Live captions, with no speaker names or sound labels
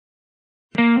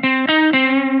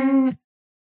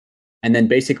And then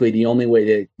basically the only way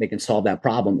that they can solve that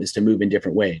problem is to move in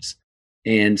different ways.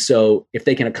 And so if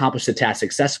they can accomplish the task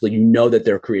successfully, you know that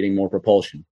they're creating more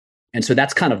propulsion. And so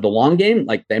that's kind of the long game.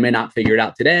 Like they may not figure it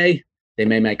out today. They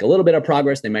may make a little bit of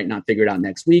progress. They might not figure it out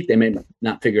next week. They may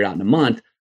not figure it out in a month.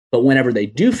 But whenever they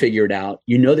do figure it out,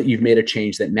 you know that you've made a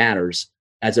change that matters,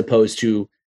 as opposed to,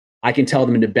 I can tell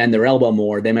them to bend their elbow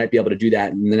more. They might be able to do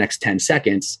that in the next 10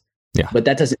 seconds. Yeah. But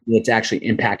that doesn't mean it's actually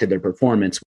impacted their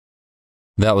performance.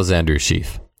 That was Andrew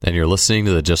Sheaf, and you're listening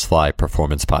to the Just Fly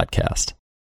Performance Podcast.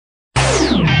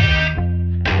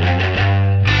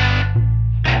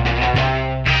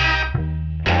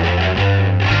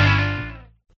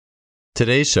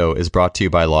 Today's show is brought to you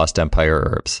by Lost Empire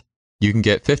Herbs. You can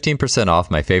get 15% off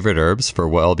my favorite herbs for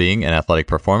well-being and athletic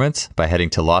performance by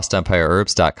heading to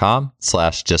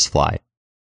lostempireherbs.com/justfly.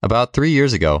 About 3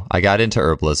 years ago, I got into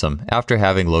herbalism after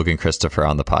having Logan Christopher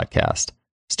on the podcast,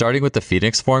 starting with the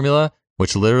Phoenix formula,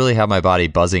 which literally had my body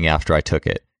buzzing after I took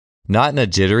it. Not in a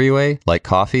jittery way, like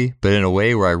coffee, but in a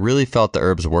way where I really felt the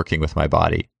herbs working with my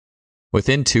body.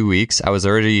 Within 2 weeks, I was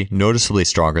already noticeably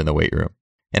stronger in the weight room.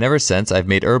 And ever since, I've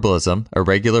made herbalism a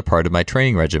regular part of my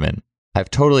training regimen.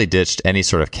 I've totally ditched any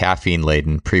sort of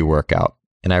caffeine-laden pre-workout,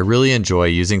 and I really enjoy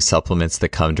using supplements that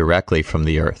come directly from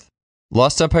the earth.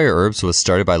 Lost Empire Herbs was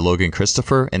started by Logan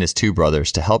Christopher and his two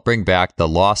brothers to help bring back the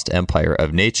lost empire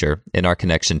of nature and our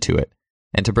connection to it,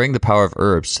 and to bring the power of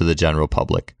herbs to the general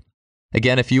public.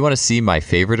 Again, if you want to see my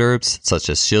favorite herbs, such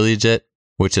as Shilajit,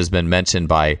 which has been mentioned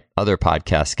by other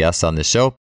podcast guests on this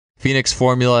show, Phoenix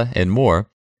Formula, and more,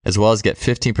 as well as get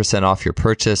 15% off your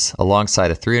purchase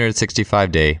alongside a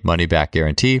 365-day money-back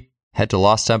guarantee, head to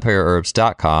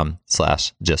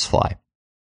lostempireherbs.com/justfly.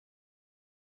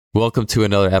 Welcome to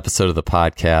another episode of the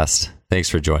podcast. Thanks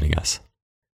for joining us.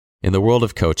 In the world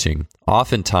of coaching,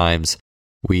 oftentimes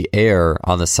we err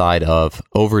on the side of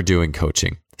overdoing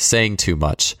coaching, saying too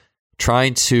much,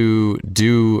 trying to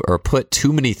do or put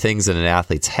too many things in an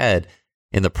athlete's head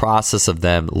in the process of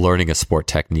them learning a sport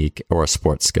technique or a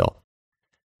sport skill.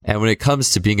 And when it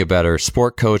comes to being a better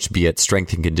sport coach, be it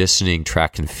strength and conditioning,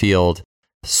 track and field,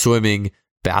 swimming,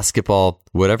 basketball,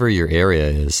 whatever your area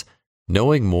is,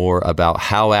 knowing more about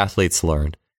how athletes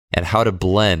learn and how to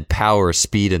blend power,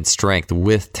 speed, and strength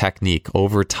with technique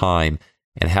over time,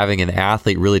 and having an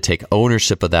athlete really take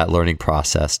ownership of that learning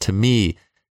process, to me,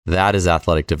 that is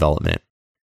athletic development.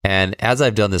 And as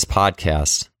I've done this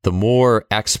podcast, the more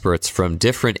experts from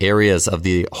different areas of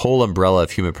the whole umbrella of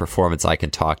human performance I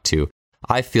can talk to,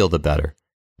 I feel the better.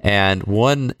 And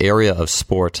one area of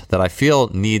sport that I feel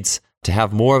needs to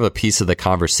have more of a piece of the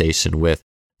conversation with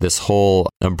this whole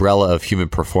umbrella of human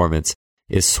performance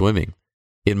is swimming.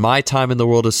 In my time in the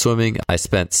world of swimming, I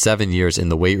spent 7 years in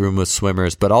the weight room with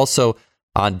swimmers, but also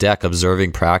on deck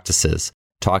observing practices,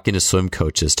 talking to swim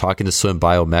coaches, talking to swim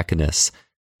biomechanists.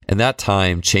 And that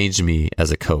time changed me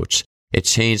as a coach. It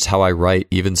changed how I write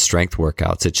even strength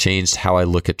workouts. It changed how I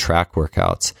look at track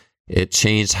workouts. It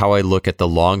changed how I look at the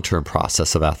long-term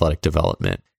process of athletic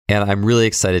development. And I'm really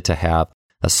excited to have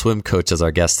a swim coach as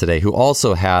our guest today who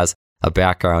also has a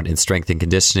background in strength and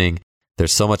conditioning.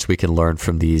 There's so much we can learn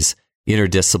from these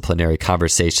interdisciplinary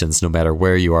conversations, no matter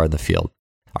where you are in the field.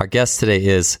 Our guest today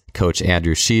is Coach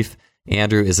Andrew Sheaf.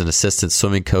 Andrew is an assistant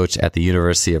swimming coach at the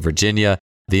University of Virginia.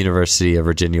 The University of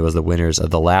Virginia was the winners of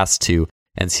the last two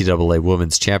NCAA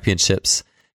Women's Championships.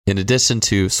 In addition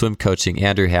to swim coaching,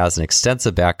 Andrew has an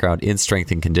extensive background in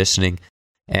strength and conditioning.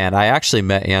 And I actually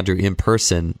met Andrew in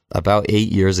person about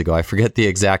 8 years ago. I forget the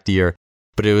exact year,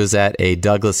 but it was at a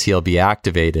Douglas Heel Be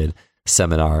Activated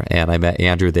seminar. And I met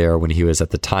Andrew there when he was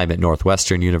at the time at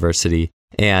Northwestern University.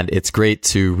 And it's great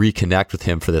to reconnect with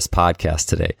him for this podcast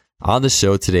today. On the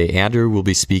show today, Andrew will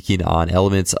be speaking on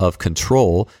elements of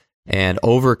control and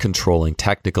over-controlling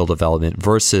technical development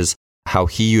versus how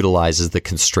he utilizes the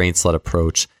constraints-led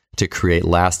approach to create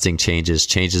lasting changes,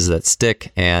 changes that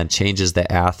stick, and changes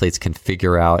that athletes can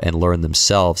figure out and learn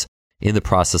themselves in the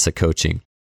process of coaching.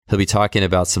 He'll be talking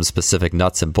about some specific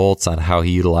nuts and bolts on how he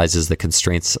utilizes the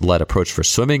constraints-led approach for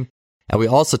swimming. And we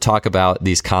also talk about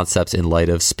these concepts in light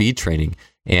of speed training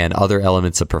and other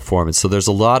elements of performance. So there's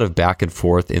a lot of back and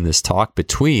forth in this talk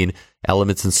between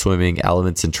elements in swimming,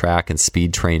 elements in track, and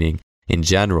speed training in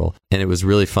general. And it was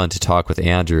really fun to talk with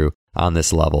Andrew on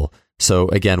this level. So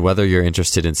again, whether you're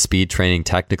interested in speed training,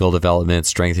 technical development,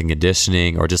 strength and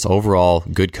conditioning, or just overall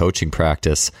good coaching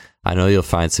practice, I know you'll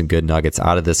find some good nuggets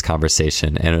out of this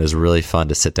conversation. And it was really fun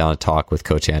to sit down and talk with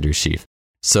Coach Andrew Sheaf.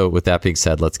 So with that being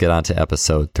said, let's get on to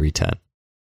episode 310.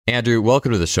 Andrew,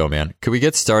 welcome to the show, man. Could we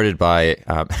get started by,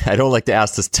 I don't like to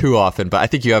ask this too often, but I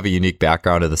think you have a unique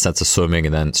background in the sense of swimming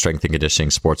and then strength and conditioning,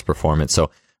 sports performance.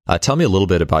 So Tell me a little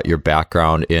bit about your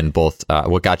background in both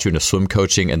what got you into swim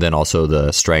coaching and then also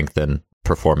the strength and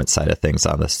performance side of things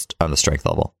on the strength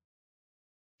level.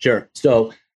 Sure.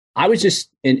 So I was just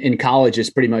in college,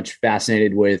 just pretty much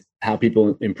fascinated with how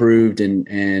people improved,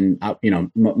 and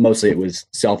mostly it was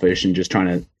selfish and just trying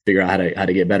to figure out how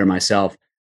to get better myself.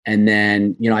 And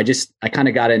then, I kind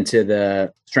of got into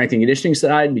the strength and conditioning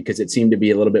side because it seemed to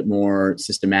be a little bit more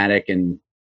systematic, and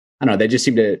I don't know, they just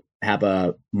seemed to have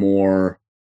a more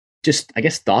just, I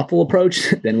guess, thoughtful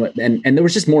approach than what, and there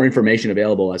was just more information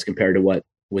available as compared to what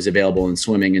was available in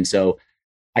swimming. And so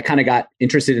I kind of got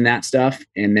interested in that stuff.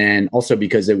 And then also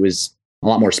because it was a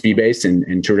lot more speed based,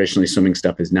 and traditionally swimming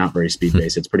stuff is not very speed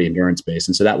based. It's pretty endurance based.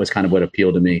 And so that was kind of what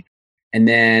appealed to me. And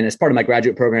then as part of my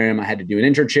graduate program, I had to do an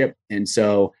internship. And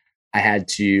so I had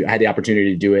the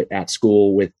opportunity to do it at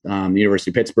school with the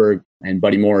University of Pittsburgh, and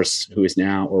Buddy Morris, who is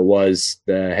now or was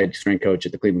the head strength coach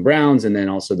at the Cleveland Browns. And then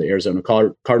also the Arizona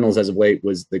Cardinals as of late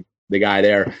was the guy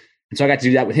there. And so I got to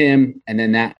do that with him. And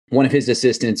then that one of his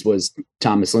assistants was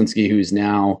Tom Myslinski, who's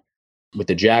now with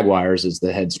the Jaguars as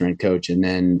the head strength coach. And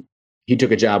then he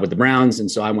took a job with the Browns. And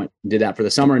so I went and did that for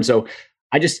the summer. And so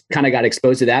I just kind of got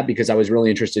exposed to that because I was really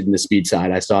interested in the speed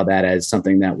side. I saw that as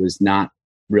something that was not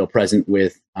real present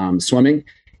with swimming.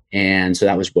 And so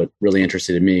that was what really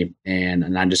interested me.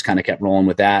 And I just kind of kept rolling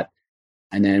with that.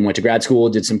 And then went to grad school,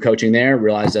 did some coaching there,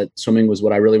 realized that swimming was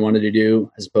what I really wanted to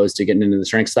do as opposed to getting into the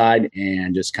strength side,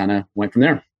 and just kind of went from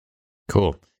there.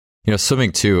 Cool.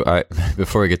 Swimming too,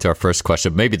 before we get to our first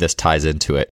question, maybe this ties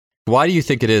into it. Why do you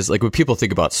think it is, like when people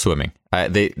think about swimming,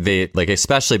 they like,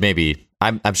 especially maybe,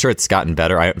 I'm sure it's gotten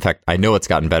better. In fact, I know it's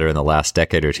gotten better in the last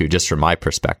decade or two, just from my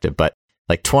perspective, but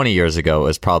like 20 years ago, it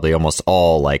was probably almost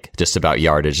all like just about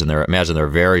yardage. And there are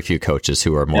very few coaches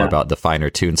who are more about the finer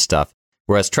tuned stuff.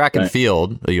 Whereas track and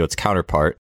field, its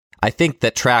counterpart, I think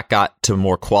that track got to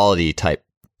more quality type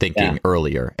thinking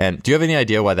earlier. And do you have any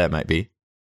idea why that might be?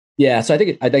 Yeah. So I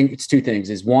think it's two things.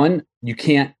 Is one, you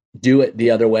can't do it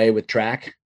the other way with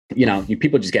track.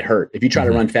 People just get hurt. If you try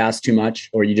to run fast too much,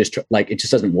 or you just it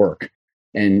just doesn't work.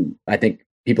 And I think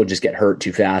people just get hurt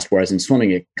too fast. Whereas in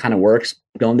swimming, it kind of works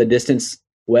going the distance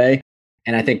way.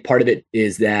 And I think part of it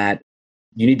is that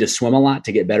you need to swim a lot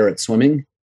to get better at swimming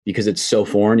because it's so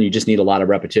foreign. You just need a lot of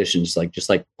repetitions, just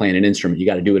like playing an instrument. You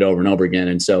got to do it over and over again.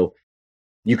 And so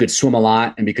you could swim a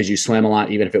lot. And because you swam a lot,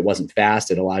 even if it wasn't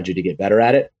fast, it allowed you to get better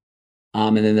at it.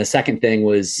 And then the second thing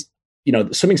was,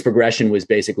 swimming's progression was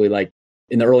basically like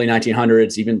in the early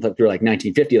 1900s, even through like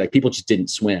 1950, like people just didn't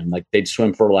swim. Like they'd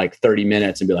swim for like 30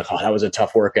 minutes and be like, oh, that was a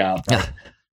tough workout.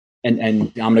 and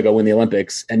I'm going to go win the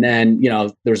Olympics. And then,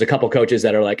 there's a couple coaches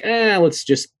that are like, let's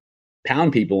just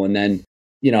pound people. And then,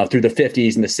 through the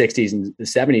 50s and the 60s and the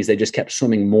 70s, they just kept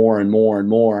swimming more and more and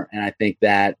more. And I think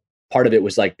that part of it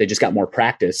was like they just got more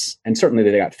practice, and certainly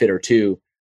they got fitter too.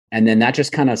 And then that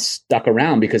just kind of stuck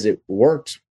around because it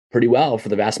worked pretty well for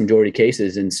the vast majority of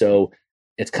cases. And so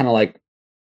it's kind of like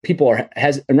people are,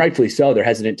 and rightfully so, they're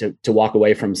hesitant to walk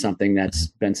away from something that's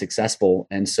been successful.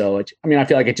 And so, I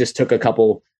feel like it just took a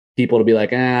couple people to be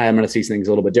like, I'm going to see things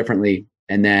a little bit differently.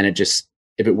 And then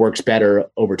if it works better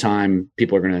over time,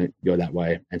 people are going to go that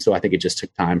way. And so I think it just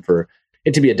took time for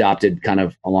it to be adopted kind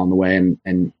of along the way.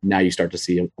 And now you start to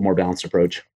see a more balanced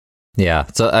approach. Yeah.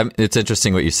 So it's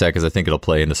interesting what you said, because I think it'll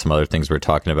play into some other things we're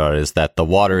talking about, is that the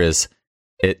water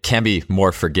it can be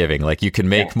more forgiving. Like you can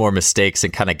make more mistakes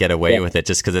and kind of get away with it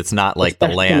just because it's not like the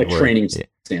land. From a training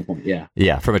standpoint. Yeah.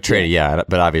 Yeah. From a training. Yeah.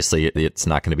 But obviously it's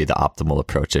not going to be the optimal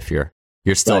approach if you're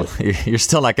still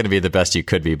not going to be the best you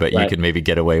could be, but you can maybe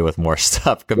get away with more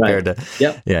stuff compared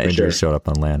to injuries showing up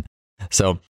on land.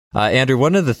 So, Andrew,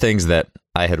 one of the things that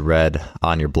I had read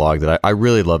on your blog that I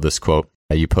really love this quote.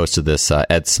 You posted this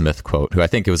Ed Smith quote, who I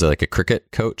think it was like a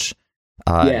cricket coach.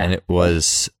 And it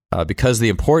was, because the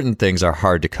important things are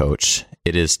hard to coach,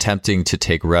 it is tempting to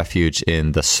take refuge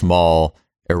in the small,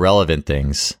 irrelevant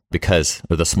things because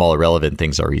the small, irrelevant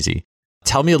things are easy.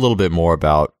 Tell me a little bit more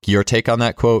about your take on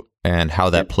that quote and how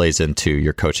that plays into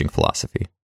your coaching philosophy.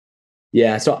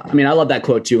 Yeah. So, I love that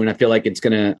quote too. And I feel like it's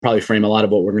going to probably frame a lot of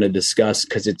what we're going to discuss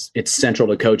because it's central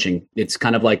to coaching. It's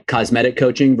kind of like cosmetic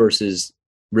coaching versus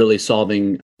really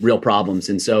solving real problems.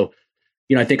 And so,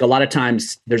 I think a lot of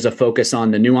times there's a focus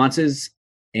on the nuances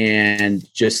and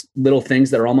just little things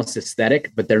that are almost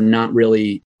aesthetic, but they're not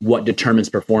really what determines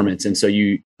performance. And so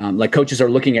you, like coaches are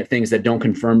looking at things that don't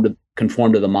conform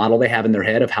to the model they have in their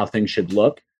head of how things should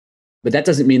look. But that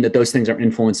doesn't mean that those things are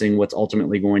influencing what's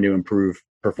ultimately going to improve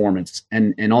performance.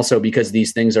 And also because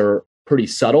these things are pretty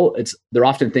subtle, they're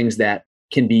often things that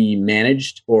can be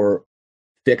managed or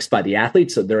fixed by the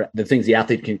athlete. So they're the things the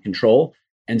athlete can control.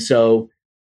 And so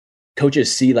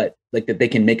coaches see like that they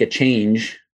can make a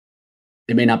change.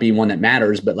 It may not be one that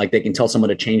matters, but like they can tell someone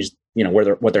to change,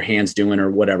 what their hand's doing or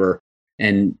whatever.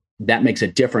 And that makes a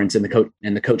difference. And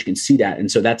the coach can see that.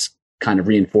 And so that's kind of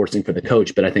reinforcing for the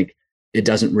coach. But I think it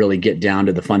doesn't really get down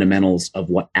to the fundamentals of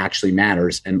what actually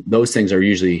matters. And those things are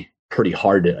usually pretty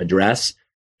hard to address.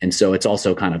 And so it's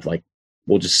also kind of like,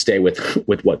 we'll just stay with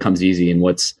what comes easy and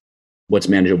what's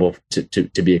manageable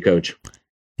to be a coach.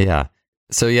 Yeah.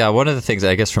 So yeah, one of the things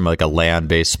I guess from like a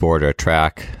land-based sport or a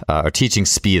track or teaching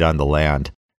speed on the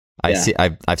land,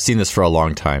 I've seen this for a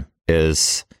long time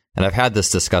and I've had this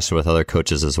discussion with other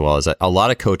coaches as well, is that a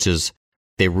lot of coaches,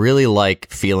 they really like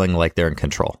feeling like they're in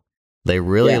control. They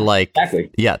really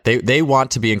they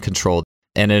want to be in control.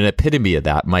 And an epitome of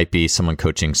that might be someone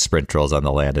coaching sprint drills on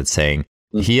the land and saying,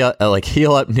 heel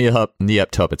up, knee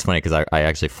up, toe up. It's funny because I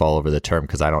actually fall over the term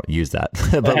because I don't use that.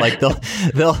 But like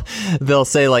they'll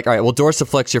say like, all right, well,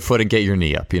 dorsiflex your foot and get your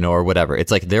knee up, or whatever.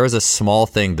 It's like there is a small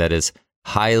thing that is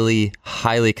highly,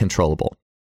 highly controllable.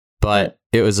 But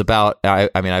it was about,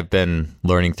 I've been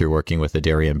learning through working with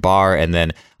Adarian Barr. And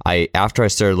then after I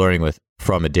started learning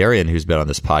from Adarian, who's been on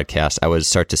this podcast, I would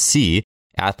start to see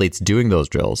athletes doing those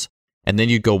drills. And then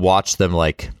you'd go watch them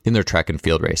like in their track and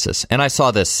field races. And I saw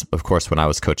this, of course, when I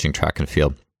was coaching track and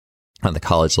field on the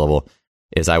college level,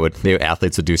 is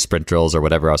athletes would do sprint drills or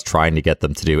whatever I was trying to get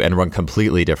them to do and run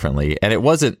completely differently. And it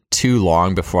wasn't too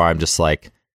long before I'm just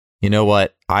like, you know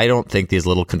what? I don't think these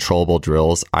little controllable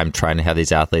drills I'm trying to have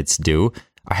these athletes do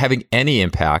are having any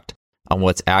impact on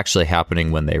what's actually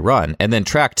happening when they run. And then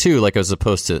track too, like as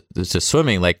opposed to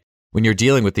swimming, like when you're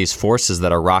dealing with these forces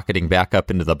that are rocketing back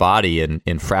up into the body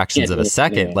in fractions of a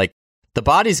second, like the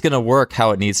body's going to work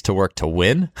how it needs to work to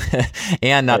win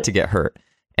and not to get hurt.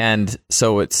 And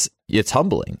so it's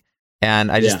humbling.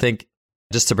 And I just think,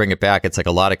 just to bring it back, it's like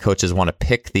a lot of coaches want to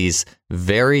pick these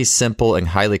very simple and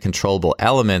highly controllable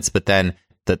elements. But then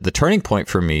the turning point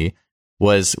for me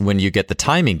was when you get the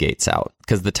timing gates out,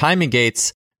 because the timing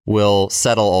gates will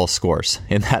settle all scores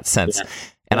in that sense. Yeah.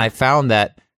 And I found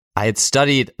that I had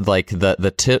studied like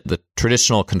the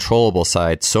traditional controllable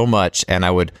side so much, and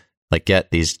I would like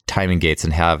get these timing gates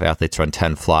and have athletes run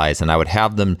 10 flies, and I would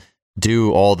have them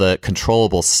do all the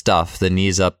controllable stuff, the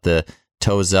knees up, the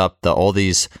toes up, all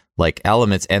these like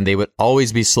elements, and they would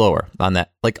always be slower on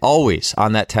that, like always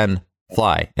on that 10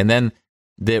 fly. And then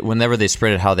whenever they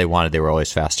sprinted how they wanted, they were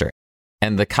always faster.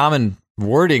 And the common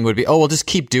wording would be, oh, well, just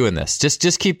keep doing this.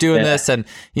 Just keep doing this. And,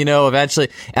 eventually,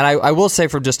 and I will say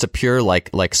from just a pure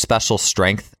like special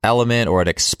strength element or an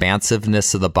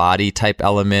expansiveness of the body type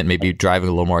element, maybe driving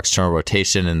a little more external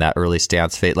rotation in that early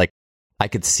stance phase, like I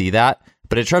could see that.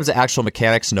 But in terms of actual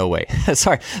mechanics, no way.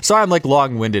 Sorry, I'm like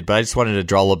long-winded, but I just wanted to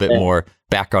draw a little bit more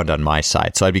background on my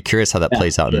side. So I'd be curious how that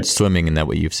plays out in swimming and that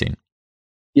what you've seen.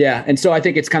 Yeah. And so I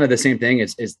think it's kind of the same thing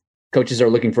is coaches are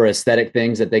looking for aesthetic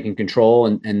things that they can control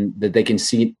and that they can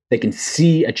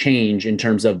see a change in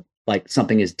terms of like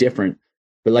something is different.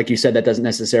 But like you said, that doesn't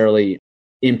necessarily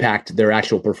impact their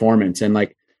actual performance. And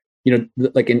like,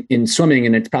 like in swimming,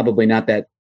 and it's probably not that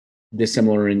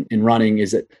dissimilar in running,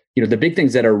 is that, the big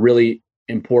things that are really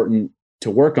important to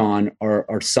work on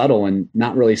are subtle and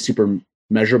not really super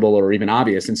measurable or even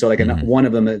obvious. And so like one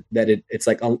of them it's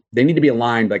like they need to be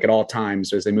aligned like at all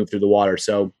times as they move through the water.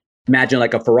 So imagine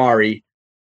like a Ferrari,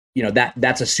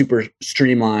 that's a super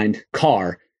streamlined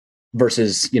car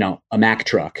versus, a Mack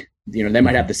truck. They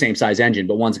might have the same size engine,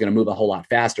 but one's going to move a whole lot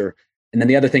faster. And then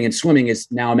the other thing in swimming is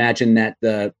now imagine that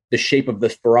the shape of the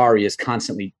Ferrari is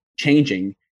constantly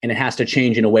changing, and it has to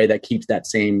change in a way that keeps that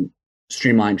same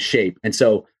streamlined shape. And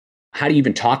so how do you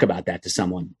even talk about that to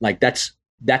someone? Like that's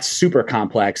super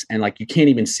complex, and like you can't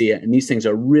even see it. And these things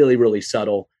are really, really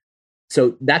subtle.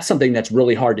 So that's something that's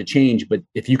really hard to change. But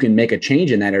if you can make a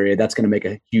change in that area, that's going to make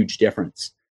a huge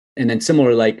difference. And then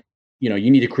similar, like,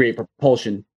 you need to create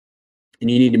propulsion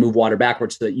and you need to move water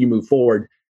backwards so that you move forward.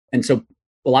 And so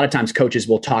a lot of times coaches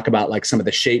will talk about like some of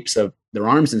the shapes of their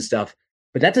arms and stuff,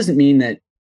 but that doesn't mean that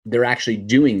they're actually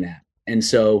doing that. And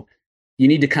so you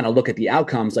need to kind of look at the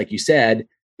outcomes. Like you said,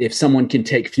 if someone can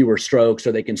take fewer strokes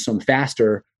or they can swim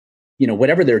faster,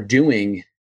 whatever they're doing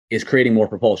is creating more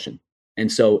propulsion.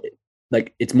 And so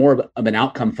like it's more of an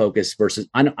outcome focus versus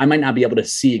I might not be able to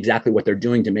see exactly what they're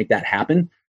doing to make that happen.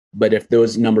 But if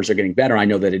those numbers are getting better, I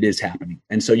know that it is happening.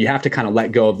 And so you have to kind of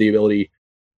let go of the ability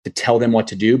to tell them what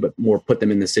to do, but more put them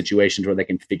in the situations where they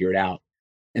can figure it out.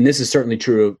 And this is certainly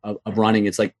true of running.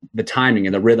 It's like the timing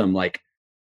and the rhythm, like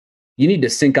you need to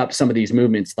sync up some of these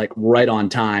movements like right on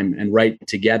time and right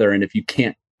together. And if you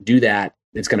can't do that,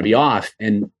 it's going to be off.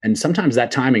 And sometimes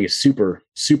that timing is super,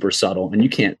 super subtle and you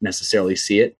can't necessarily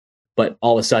see it. But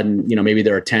all of a sudden, maybe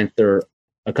they're a tenth or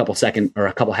a couple second or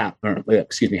a couple half, or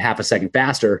excuse me, half a second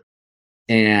faster.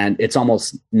 And it's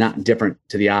almost not different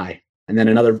to the eye. And then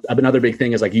another big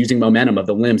thing is like using momentum of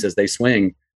the limbs as they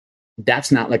swing.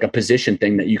 That's not like a position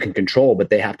thing that you can control, but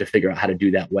they have to figure out how to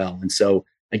do that well. And so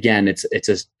again, it's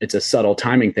a subtle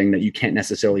timing thing that you can't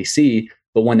necessarily see,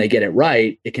 but when they get it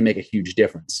right, it can make a huge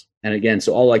difference. And again,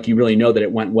 so all like you really know that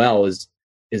it went well is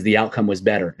the outcome was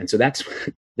better. And so that's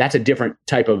a different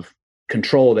type of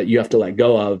control that you have to let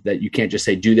go of, that you can't just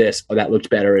say, do this, oh, that looked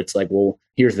better. It's like, well,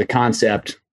 here's the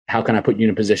concept. How can I put you in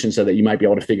a position so that you might be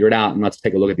able to figure it out? And let's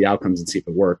take a look at the outcomes and see if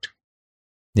it worked.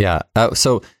 Yeah.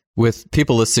 So with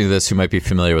people listening to this who might be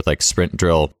familiar with like sprint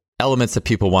drill, elements that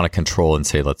people want to control and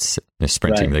say, let's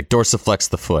sprinting, like dorsiflex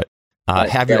the foot,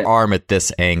 have your arm at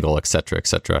this angle, et cetera, et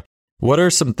cetera. What are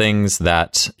some things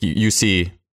that you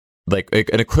see like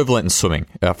an equivalent in swimming,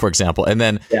 for example? And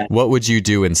then what would you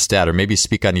do instead? Or maybe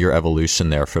speak on your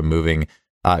evolution there from moving,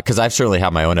 because I've certainly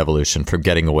had my own evolution from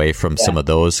getting away from some of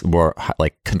those more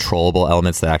like controllable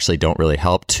elements that actually don't really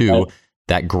help to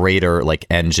that greater like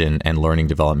engine and learning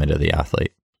development of the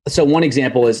athlete. So one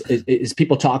example is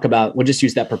people talk about, we'll just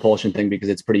use that propulsion thing because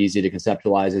it's pretty easy to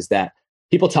conceptualize, is that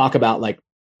people talk about like,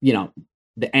 you know,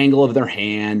 the angle of their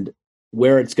hand,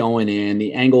 where it's going in,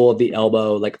 the angle of the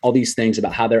elbow, like all these things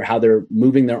about how they're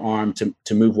moving their arm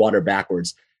to move water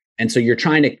backwards. And so you're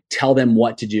trying to tell them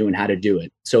what to do and how to do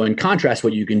it. So in contrast,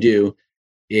 what you can do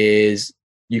is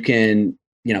you can,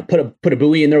 you know, put a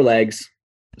buoy in their legs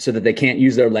so that they can't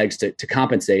use their legs to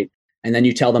compensate. And then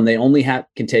you tell them they only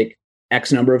can take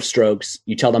X number of strokes.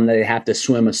 You tell them they have to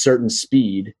swim a certain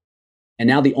speed. And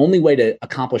now the only way to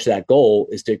accomplish that goal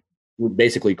is to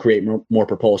basically create more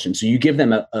propulsion. So you give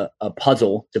them a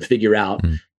puzzle to figure out,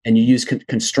 and you use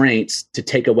constraints to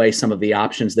take away some of the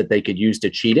options that they could use to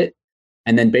cheat it.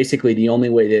 And then basically the only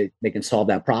way that they can solve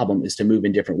that problem is to move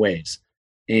in different ways.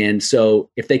 And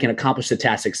so if they can accomplish the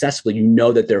task successfully, you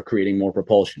know that they're creating more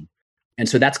propulsion. And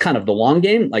so that's kind of the long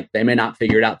game. Like they may not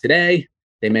figure it out today.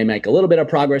 They may make a little bit of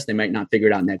progress. They might not figure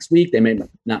it out next week. They may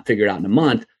not figure it out in a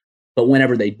month. But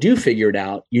whenever they do figure it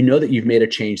out, you know that you've made a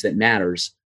change that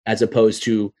matters, as opposed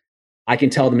to, I can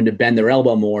tell them to bend their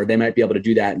elbow more. They might be able to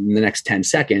do that in the next 10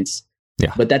 seconds.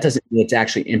 Yeah. But that doesn't mean it's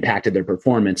actually impacted their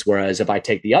performance. Whereas if I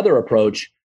take the other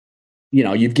approach, you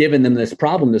know, you've given them this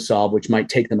problem to solve, which might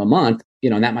take them a month, you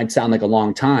know, and that might sound like a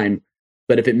long time.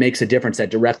 But if it makes a difference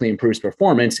that directly improves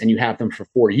performance and you have them for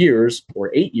 4 years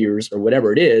or 8 years or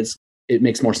whatever it is, it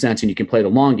makes more sense and you can play the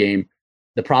long game.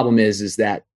 The problem is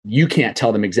that you can't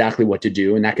tell them exactly what to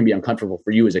do. And that can be uncomfortable for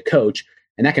you as a coach.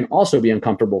 And that can also be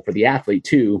uncomfortable for the athlete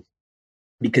too,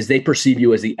 because they perceive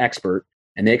you as the expert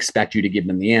and they expect you to give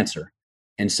them the answer.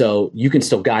 And so you can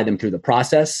still guide them through the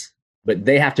process, but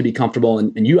they have to be comfortable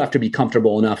and you have to be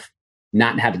comfortable enough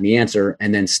not having the answer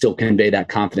and then still convey that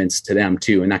confidence to them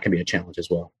too. And that can be a challenge as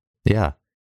well. Yeah.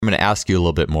 I'm going to ask you a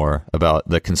little bit more about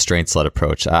the constraints-led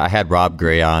approach. I had Rob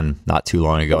Gray on not too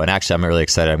long ago, and actually I'm really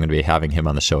excited. I'm going to be having him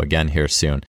on the show again here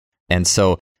soon. And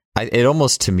so it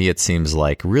almost, to me, it seems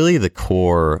like really the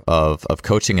core of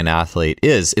coaching an athlete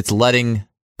it's letting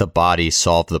the body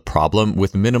solve the problem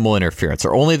with minimal interference,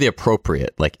 or only the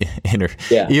appropriate, like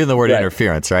even the word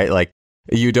interference, right? Like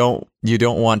you don't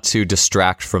want to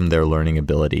distract from their learning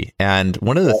ability. And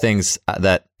one of the things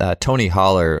that Tony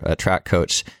Holler, a track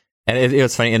coach, and it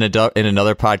was funny in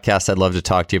another podcast, I'd love to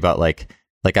talk to you about like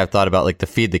I've thought about like the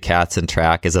feed the cats and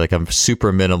track is like I'm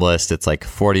super minimalist. It's like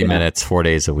 40 minutes, 4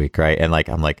 days a week, right? And like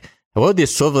I'm like, what would the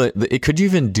equivalent? Could you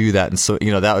even do that? And so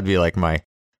that would be like my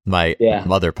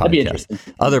other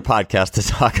podcast to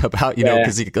talk about, know,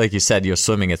 because like you said,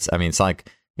 swimming. It's like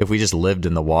if we just lived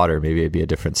in the water, maybe it'd be a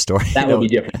different story. That would be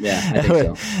different. Yeah, I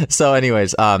think so. So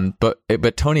anyways,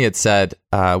 but Tony had said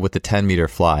with the 10-meter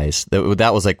flies,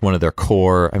 that was like one of their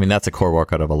core. I mean, that's a core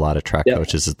workout of a lot of track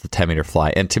coaches is the 10-meter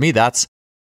fly. And to me,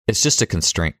 it's just a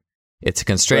constraint. It's a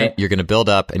constraint. Right. You're going to build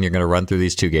up and you're going to run through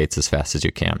these 2 gates as fast as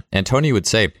you can. And Tony would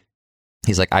say,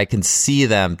 he's like, I can see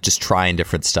them just trying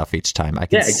different stuff each time. I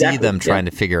can see them trying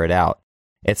to figure it out.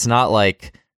 It's not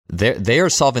like they are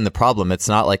solving the problem. It's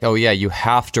not like, oh yeah, you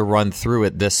have to run through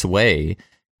it this way,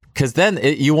 because then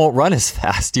you won't run as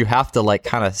fast. You have to like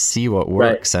kind of see what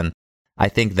works. Right. And I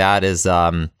think that is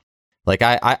like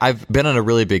I've been on a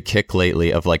really big kick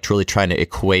lately of like really trying to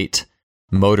equate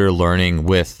motor learning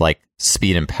with like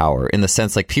speed and power, in the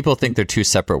sense like people think they're two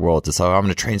separate worlds. It's like, I'm going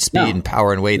to train speed and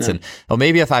power and weights, and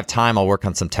maybe if I have time, I'll work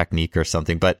on some technique or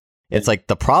something. But it's like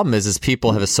the problem is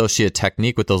people have associated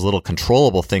technique with those little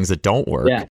controllable things that don't work.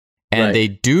 Yeah. And they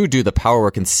do the power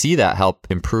work and see that help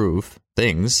improve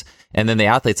things. And then the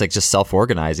athlete's like just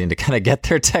self-organizing to kind of get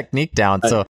their technique down.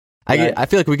 So I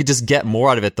feel like we could just get more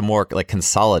out of it the more like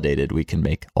consolidated we can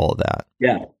make all of that.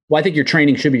 Yeah. Well, I think your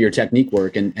training should be your technique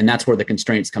work, and that's where the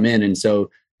constraints come in. And so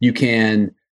you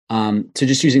can, to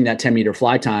just using that 10-meter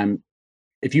fly time,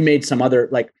 if you made some other,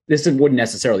 like this wouldn't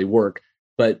necessarily work,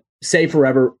 but say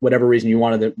for whatever reason you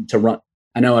wanted to run.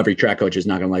 I know every track coach is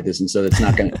not going to like this, and so it's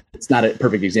not a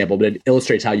perfect example, but it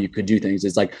illustrates how you could do things.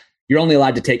 It's like you're only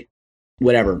allowed to take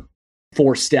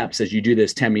 4 steps as you do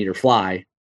this 10-meter fly.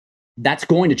 That's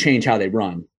going to change how they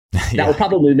run. That will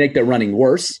probably make their running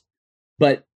worse.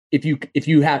 But if you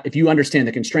understand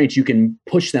the constraints, you can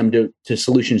push them to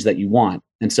solutions that you want.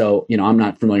 And so, I'm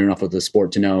not familiar enough with the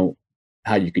sport to know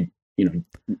how you could,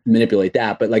 manipulate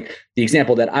that. But like the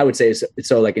example that I would say is,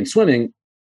 so like in swimming,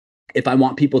 if I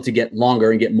want people to get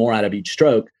longer and get more out of each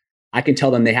stroke, I can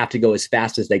tell them they have to go as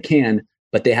fast as they can,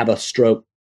 but they have a stroke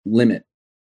limit.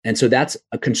 And so that's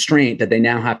a constraint that they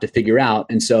now have to figure out.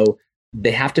 And so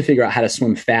they have to figure out how to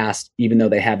swim fast, even though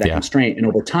they have that constraint. And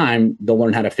over time, they'll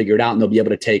learn how to figure it out, and they'll be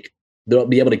able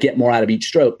to get more out of each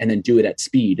stroke and then do it at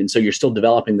speed. And so you're still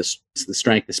developing the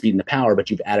strength, the speed, and the power, but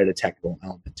you've added a technical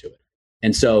element to it.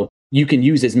 And so you can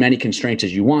use as many constraints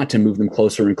as you want to move them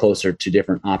closer and closer to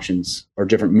different options or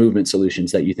different movement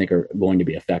solutions that you think are going to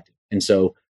be effective. And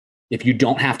so if you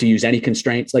don't have to use any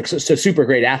constraints, like so super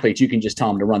great athletes, you can just tell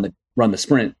them to run the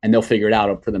sprint and they'll figure it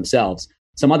out for themselves.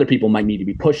 Some other people might need to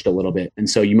be pushed a little bit. And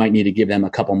so you might need to give them a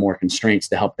couple more constraints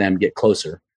to help them get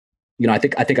closer. I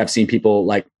think I've seen people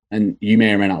like, and you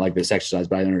may or may not like this exercise,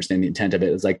 but I don't understand the intent of it.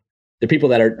 It's like the people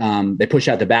that are, they push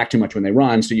out the back too much when they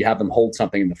run. So you have them hold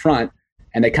something in the front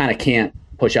and they kind of can't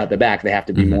push out the back. They have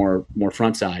to be more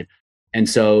front side. And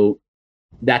so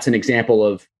that's an example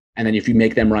of, and then if you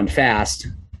make them run fast,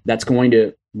 that's going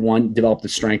to develop the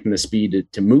strength and the speed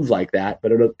to move like that,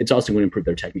 but it's also going to improve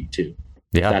their technique too.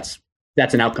 Yeah.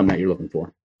 That's an outcome that you're looking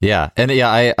for. Yeah. And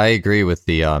I agree with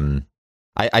the,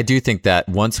 I do think that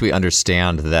once we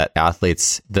understand that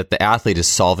the athlete is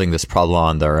solving this problem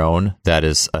on their own, that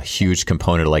is a huge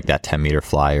component of like that 10-meter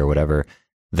fly or whatever,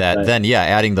 that then,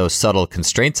 adding those subtle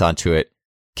constraints onto it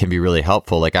can be really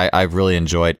helpful. Like I've really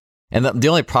enjoyed, and the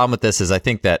only problem with this is I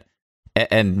think that,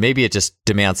 and maybe it just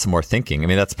demands some more thinking. I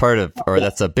mean, that's part of, or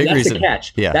that's a big reason. That's the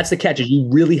catch. Yeah. That's the catch is you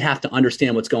really have to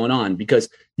understand what's going on, because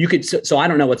you could, so I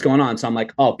don't know what's going on. So I'm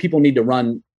like, oh, people need to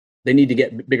run. They need to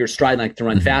get bigger stride length to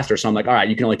run faster. So I'm like, all right,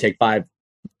 you can only take 5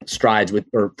 strides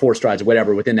or 4 strides or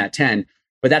whatever within that 10,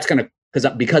 but that's going to,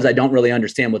 because I don't really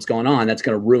understand what's going on, that's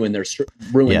going to ruin their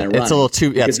run. It's a little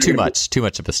too, it's too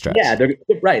much of a stretch. Yeah. They're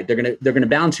going to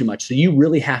bound too much. So you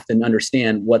really have to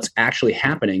understand what's actually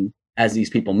happening as these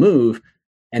people move,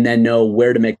 and then know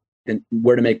where to make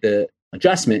the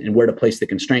adjustment and where to place the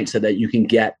constraint so that you can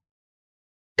get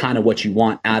kind of what you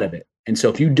want out of it. And so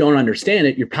if you don't understand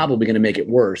it, you're probably going to make it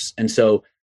worse. And so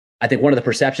I think one of the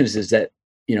perceptions is that,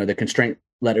 the constraint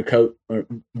letter coach or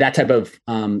that type of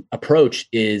approach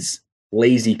is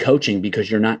lazy coaching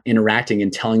because you're not interacting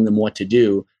and telling them what to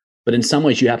do. But in some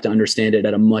ways you have to understand it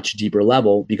at a much deeper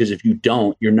level, because if you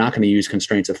don't, you're not going to use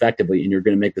constraints effectively and you're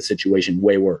going to make the situation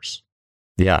way worse.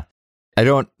 Yeah. I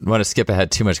don't want to skip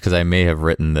ahead too much because I may have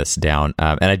written this down.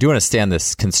 And I do understand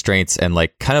this constraints and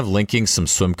like kind of linking some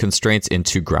swim constraints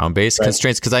into ground-based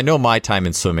constraints, because I know my time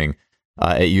in swimming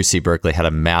at UC Berkeley had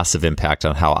a massive impact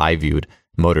on how I viewed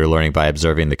motor learning by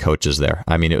observing the coaches there.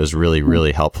 I mean, it was really,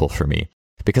 really helpful for me,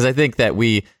 because I think that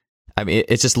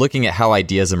it's just looking at how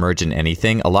ideas emerge in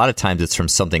anything. A lot of times it's from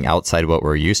something outside what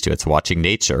we're used to. It's watching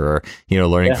nature or,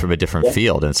 learning from a different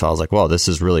field. And so I was like, well, this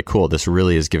is really cool. This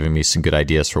really is giving me some good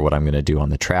ideas for what I'm going to do on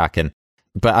the track.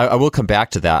 But I will come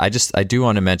back to that. I do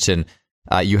want to mention,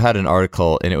 you had an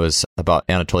article and it was about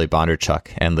Anatoly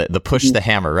Bondarchuk and the push the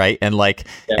hammer, right? And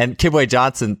and Kibwe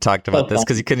Johnson talked about this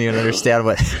because he couldn't even understand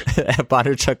what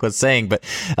Bondarchuk was saying. But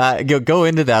go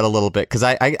into that a little bit, because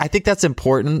I think that's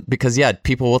important, because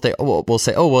people will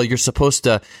say, oh, well, you're supposed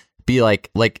to be like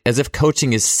as if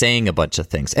coaching is saying a bunch of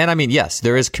things. And I mean, yes,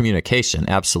 there is communication,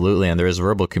 absolutely, and there is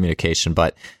verbal communication,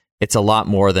 but it's a lot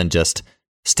more than just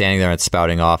standing there and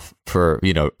spouting off for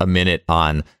a minute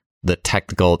on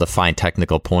the fine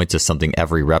technical points of something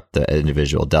every rep the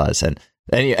individual does. And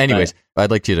anyways,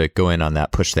 I'd like you to go in on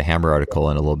that push the hammer article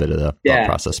and a little bit of the thought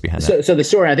process behind that. So the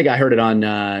story, I think I heard it on,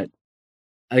 I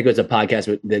think it was a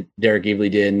podcast that Derek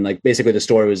Evely did. And basically the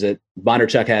story was that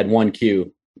Bondarchuk had one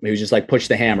cue. He was just like, push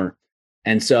the hammer.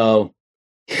 And so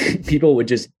people would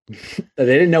just, they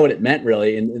didn't know what it meant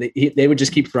really. And they would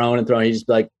just keep throwing and throwing. He'd just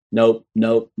be like, nope.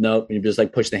 And he'd just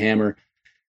like push the hammer.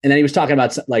 And then he was talking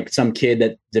about some kid,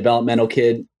 that developmental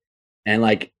kid,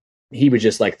 and he was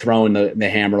just throwing the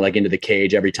hammer into the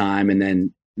cage every time. And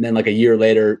then like a year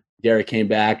later, Derek came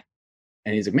back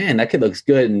And he's like, man, that kid looks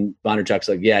good. And Bondarchuk's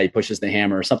like, yeah, he pushes the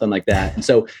hammer or something like that. And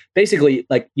so basically,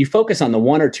 like, you focus on the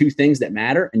one or two things that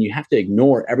matter, and you have to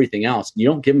ignore everything else. You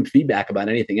don't give them feedback about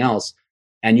anything else.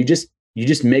 And you just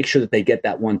make sure that they get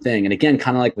that one thing. And again,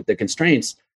 kind of like with the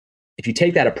constraints, if you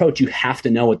take that approach, you have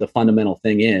to know what the fundamental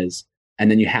thing is.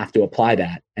 And then you have to apply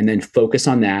that and then focus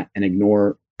on that and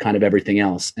ignore kind of everything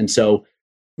else. And so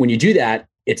when you do that,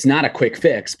 it's not a quick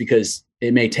fix, because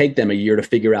it may take them a year to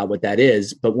figure out what that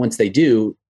is. But once they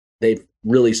do, they've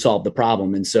really solved the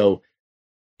problem. And so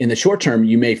in the short term,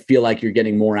 you may feel like you're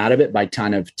getting more out of it by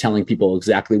kind of telling people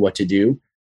exactly what to do.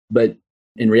 But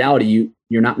in reality,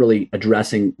 you're not really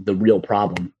addressing the real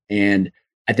problem. And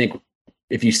I think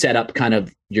if you set up kind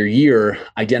of your year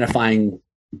identifying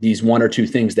these one or two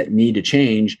things that need to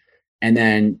change, and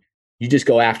then you just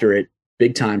go after it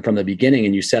big time from the beginning,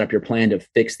 and you set up your plan to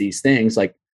fix these things,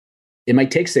 like, it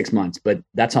might take 6 months, but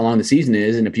that's how long the season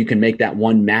is. And if you can make that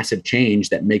one massive change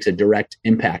that makes a direct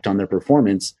impact on their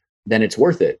performance, then it's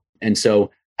worth it. And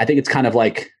so I think it's kind of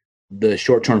like the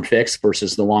short-term fix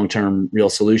versus the long-term real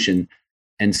solution.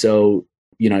 And so,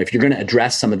 if you're going to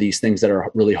address some of these things that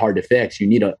are really hard to fix, you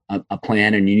need a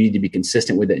plan, and you need to be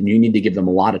consistent with it. And you need to give them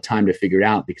a lot of time to figure it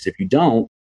out, because if you don't,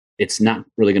 it's not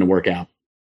really going to work out.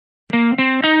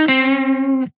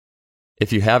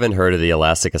 If you haven't heard of the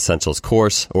Elastic Essentials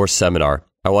course or seminar,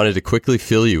 I wanted to quickly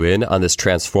fill you in on this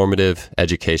transformative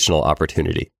educational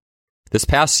opportunity. This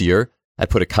past year, I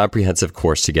put a comprehensive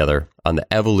course together on the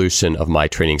evolution of my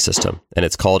training system, and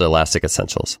it's called Elastic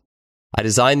Essentials. I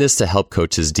designed this to help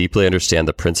coaches deeply understand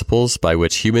the principles by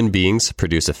which human beings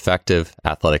produce effective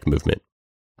athletic movement.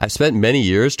 I've spent many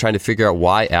years trying to figure out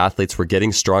why athletes were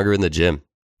getting stronger in the gym,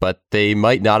 but they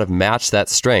might not have matched that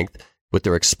strength with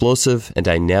their explosive and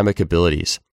dynamic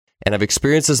abilities. And I've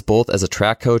experienced this both as a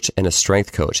track coach and a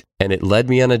strength coach, and it led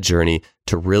me on a journey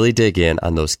to really dig in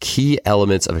on those key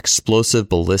elements of explosive,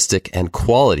 ballistic, and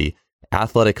quality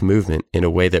athletic movement in a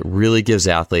way that really gives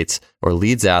athletes or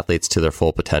leads athletes to their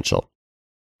full potential.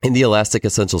 In the Elastic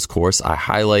Essentials course, I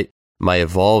highlight my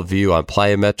evolved view on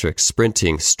plyometrics,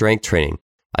 sprinting, strength training.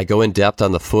 I go in depth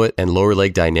on the foot and lower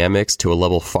leg dynamics to a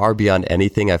level far beyond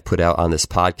anything I've put out on this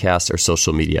podcast or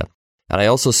social media. And I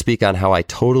also speak on how I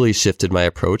totally shifted my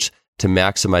approach to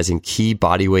maximizing key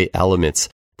bodyweight elements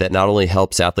that not only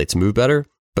helps athletes move better,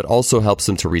 but also helps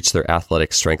them to reach their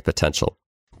athletic strength potential.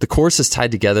 The course is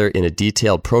tied together in a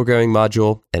detailed programming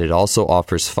module, and it also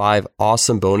offers 5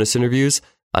 awesome bonus interviews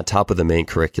on top of the main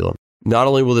curriculum. Not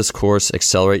only will this course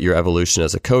accelerate your evolution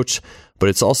as a coach, but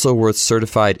it's also worth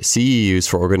certified CEUs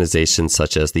for organizations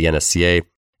such as the NSCA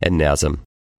and NASM.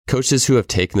 Coaches who have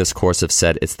taken this course have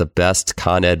said it's the best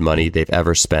Con Ed money they've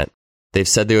ever spent. They've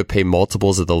said they would pay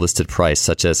multiples of the listed price,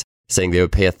 such as saying they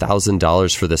would pay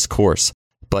 $1,000 for this course.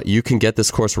 But you can get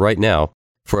this course right now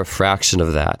for a fraction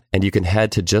of that, and you can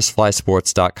head to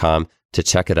justflysports.com to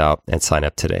check it out and sign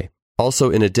up today.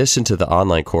 Also, in addition to the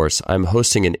online course, I'm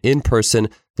hosting an in-person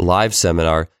live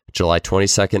seminar July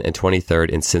 22nd and 23rd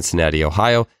in Cincinnati,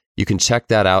 Ohio. You can check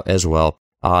that out as well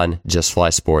on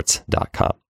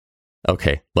justflysports.com.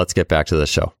 Okay, let's get back to the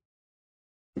show.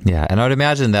 Yeah, and I would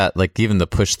imagine that, like, even the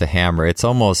push the hammer, it's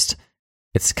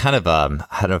kind of I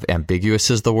don't know if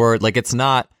ambiguous is the word. Like, it's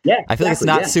not. Yeah, I feel like it's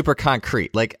not super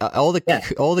concrete. Like all the it's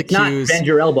cues. Not bend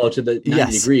your elbow to the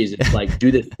 90 degrees. It's like, do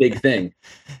this big thing.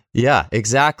 Yeah,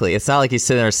 exactly. It's not like he's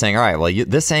sitting there saying, "All right, well,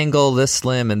 this angle, this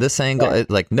slim, and this angle." Right.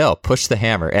 Like, no, push the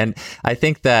hammer. And I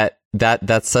think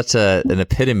that's such an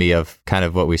epitome of kind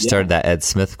of what we started that Ed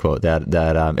Smith quote. That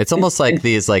it's almost like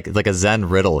these like a Zen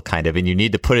riddle kind of, and you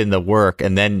need to put in the work,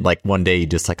 and then like one day you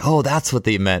just like, oh, that's what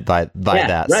they meant by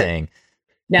that saying.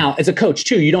 Now, as a coach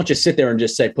too, you don't just sit there and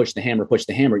just say, push the hammer, push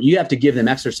the hammer. You have to give them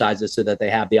exercises so that they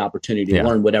have the opportunity to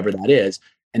learn whatever that is.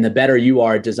 And the better you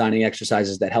are at designing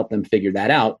exercises that help them figure that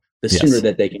out, the sooner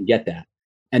that they can get that.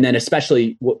 And then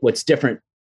especially what's different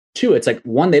too, it's like,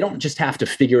 one, they don't just have to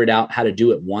figure it out how to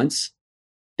do it once.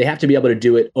 They have to be able to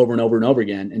do it over and over and over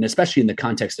again. And especially in the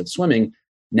context of swimming,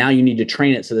 now you need to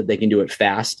train it so that they can do it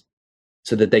fast,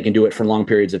 so that they can do it for long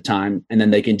periods of time. And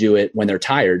then they can do it when they're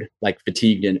tired, like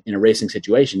fatigued in a racing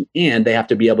situation. And they have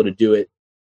to be able to do it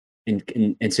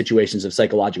in situations of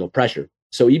psychological pressure.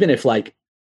 So even if, like,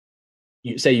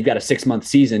 you say you've got a 6-month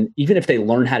season, even if they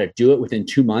learn how to do it within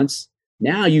 2 months,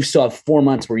 now you still have 4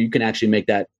 months where you can actually make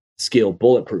that skill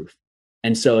bulletproof.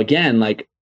 And so again, like,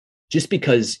 just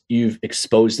because you've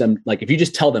exposed them, like if you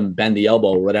just tell them bend the elbow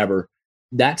or whatever,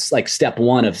 that's like step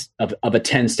one of a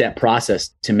 10-step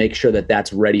process to make sure that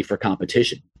that's ready for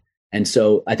competition. And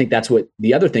so I think that's what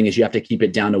the other thing is. You have to keep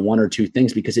it down to 1 or 2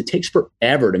 things, because it takes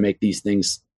forever to make these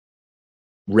things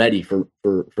ready for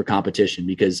competition,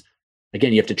 because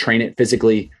again, you have to train it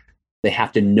physically. They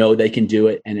have to know they can do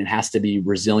it, and it has to be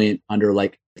resilient under,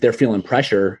 like, if they're feeling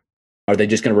pressure, are they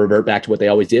just going to revert back to what they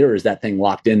always did, or is that thing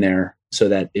locked in there so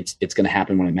that it's going to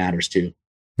happen when it matters too?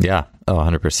 Yeah. Oh,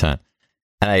 100%.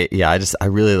 And I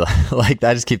really like,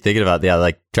 I just keep thinking about,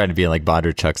 like trying to be in like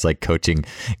Bondarchuk's like coaching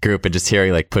group and just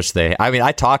hearing like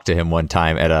I talked to him one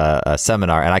time at a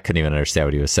seminar and I couldn't even understand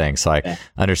what he was saying. So I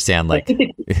understand like,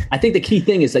 I think the key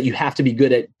thing is that you have to be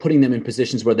good at putting them in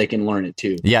positions where they can learn it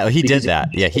too. Yeah. He did that.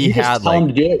 Yeah. He had like,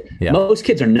 to do it, most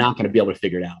kids are not going to be able to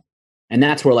figure it out. And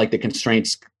that's where like the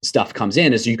constraints stuff comes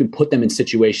in, is you can put them in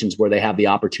situations where they have the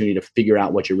opportunity to figure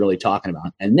out what you're really talking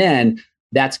about. And then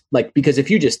that's like, because if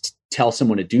you just tell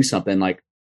someone to do something, like,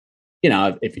 you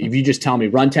know, if you just tell me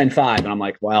run 10-5 and I'm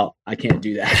like, well, I can't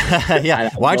do that. Yeah.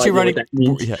 Why don't you run it?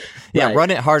 Yeah. Right.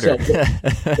 Run it harder. So,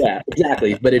 yeah,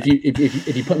 exactly. But if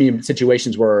you put me in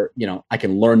situations where, you know, I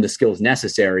can learn the skills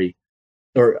necessary,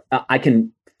 or I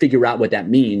can figure out what that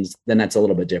means, then that's a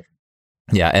little bit different.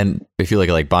 Yeah. And if you look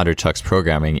at like Bondarchuk's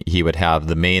programming, he would have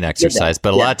the main exercise,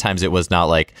 but a lot of times it was not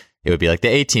like, it would be like the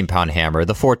 18-pound hammer,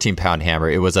 the 14-pound hammer.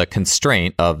 It was a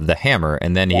constraint of the hammer.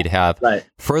 And then he'd have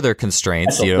further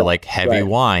constraints, like heavy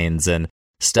winds and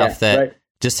stuff that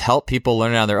just help people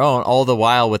learn it on their own, all the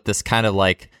while with this kind of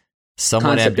like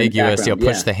somewhat ambiguous,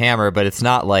 push the hammer, but it's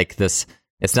not like this.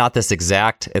 It's not this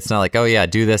exact. It's not like, oh yeah,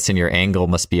 do this and your angle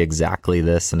must be exactly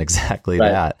this and exactly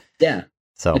that. Yeah.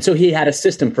 So he had a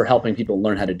system for helping people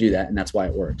learn how to do that, and that's why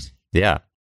it works. Yeah.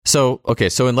 So, okay.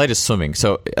 So in light of swimming,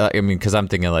 because I'm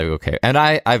thinking like, okay, and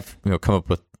I've come up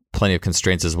with plenty of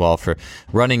constraints as well for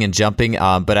running and jumping.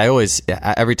 But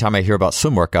every time I hear about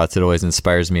swim workouts, it always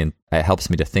inspires me and it helps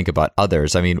me to think about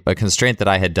others. I mean, a constraint that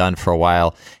I had done for a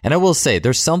while, and I will say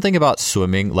there's something about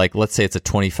swimming, like let's say it's a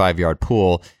 25-yard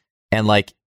pool, and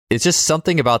like, it's just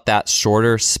something about that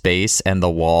shorter space and the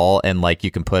wall, and like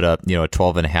you can put a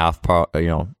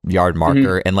 12.5 yard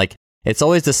marker, and like it's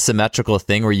always this symmetrical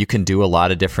thing where you can do a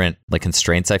lot of different like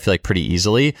constraints. I feel like pretty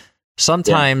easily.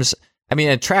 Sometimes, I mean,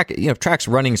 a track's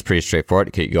running is pretty straightforward.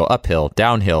 Okay, you go uphill,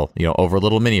 downhill, over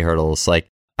little mini hurdles. Like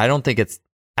I don't think it's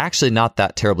actually not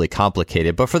that terribly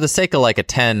complicated. But for the sake of like a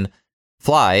 10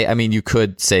 fly, I mean, you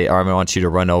could say, I want you to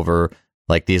run over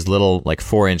like these little like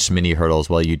 4-inch mini hurdles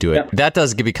while you do it. Yep. That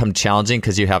does become challenging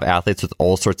because you have athletes with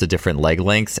all sorts of different leg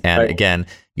lengths. And again,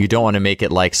 you don't want to make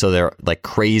it like so they're like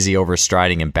crazy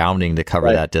overstriding and bounding to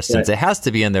cover that distance. It has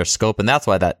to be in their scope. And that's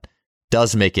why that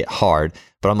does make it hard.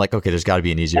 But I'm like, okay, there's got to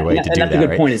be an easier way to do that. That's a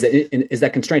good point, is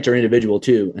that constraints are individual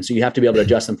too. And so you have to be able to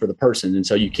adjust them for the person. And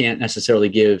so you can't necessarily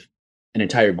give an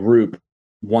entire group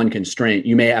one constraint.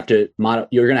 You may have to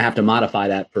you're going to have to modify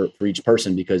that for each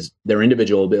person because their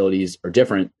individual abilities are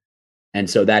different. And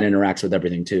so that interacts with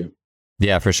everything too.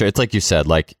 Yeah, for sure. It's like you said,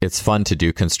 like it's fun to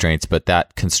do constraints, but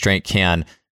that constraint can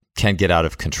get out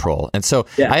of control. And so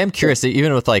I am curious,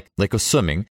 even with like with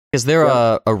swimming, is there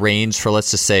a range for, let's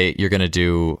just say you're going to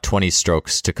do 20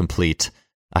 strokes to complete?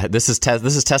 This is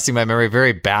testing my memory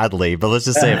very badly, but let's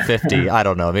just say a 50. I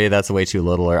don't know. Maybe that's way too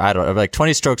little, or I don't know, like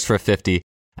 20 strokes for a 50.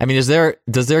 I mean, does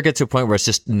there get to a point where it's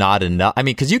just not enough? I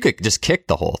mean, because you could just kick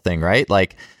the whole thing, right?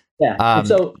 Like,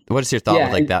 so what is your thought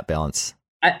with like that balance?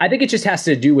 I think it just has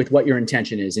to do with what your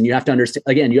intention is. And you have to understand,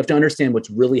 again, you have to understand what's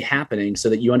really happening so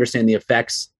that you understand the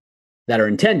effects that are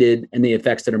intended and the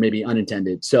effects that are maybe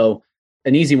unintended. So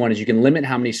an easy one is you can limit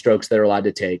how many strokes they're allowed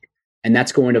to take. And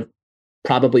that's going to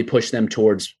probably push them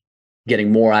towards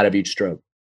getting more out of each stroke.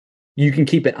 You can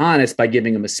keep it honest by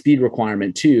giving them a speed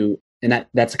requirement too. And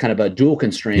that's kind of a dual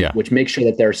constraint, which makes sure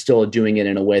that they're still doing it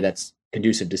in a way that's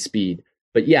conducive to speed.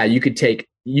 But yeah, you could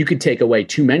take away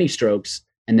too many strokes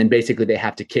and then basically they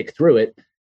have to kick through it.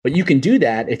 But you can do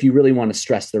that if you really want to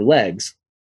stress their legs.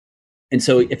 And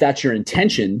so if that's your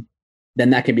intention,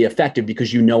 then that can be effective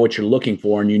because you know what you're looking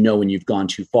for and you know when you've gone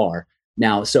too far.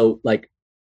 Now, so like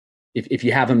if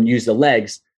you have them use the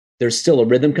legs, there's still a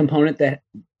rhythm component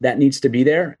that needs to be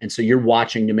there. And so you're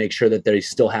watching to make sure that they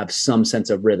still have some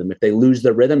sense of rhythm. If they lose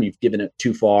their rhythm, you've given it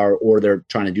too far or they're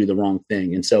trying to do the wrong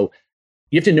thing. And so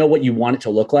you have to know what you want it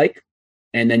to look like.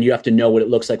 And then you have to know what it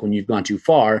looks like when you've gone too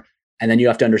far. And then you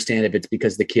have to understand if it's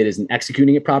because the kid isn't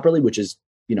executing it properly, which is,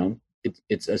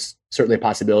 it's certainly a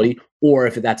possibility, or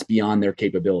if that's beyond their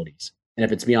capabilities. And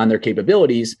if it's beyond their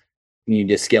capabilities, you need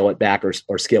to scale it back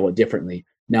or scale it differently.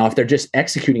 Now, if they're just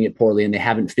executing it poorly and they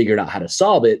haven't figured out how to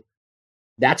solve it,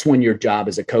 that's when your job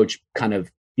as a coach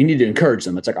you need to encourage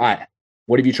them. It's like, all right,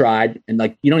 what have you tried? And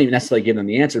like, you don't even necessarily give them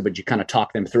the answer, but you kind of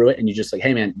talk them through it. And you just like,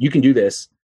 hey man, you can do this.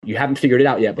 You haven't figured it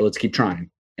out yet, but let's keep trying.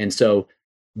 And so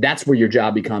that's where your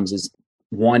job becomes is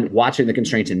one, watching the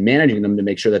constraints and managing them to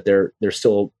make sure that they're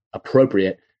still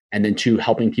appropriate. And then 2,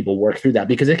 helping people work through that,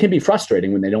 because it can be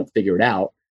frustrating when they don't figure it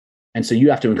out. And so you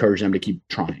have to encourage them to keep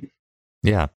trying.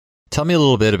 Yeah. Tell me a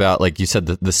little bit about, like you said,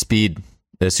 the speed.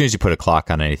 As soon as you put a clock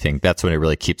on anything, that's when it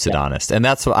really keeps it honest. And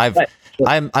that's what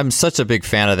I'm such a big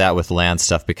fan of that with land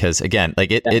stuff, because again,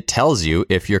 like it tells you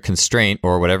if your constraint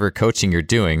or whatever coaching you're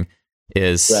doing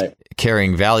is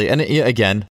carrying value. And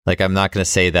again, like, I'm not going to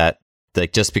say that,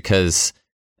 like, just because,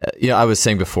 I was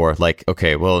saying before, like,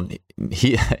 okay, well,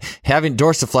 he having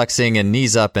dorsiflexing and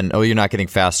knees up and, oh, you're not getting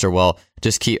faster. Well,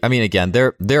 just keep, I mean, again,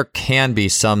 there can be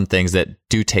some things that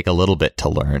do take a little bit to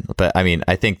learn. But I mean,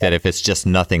 I think that if it's just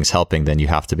nothing's helping, then you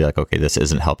have to be like, okay, this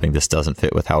isn't helping. This doesn't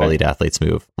fit with how elite athletes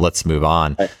move. Let's move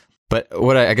on. But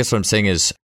I guess what I'm saying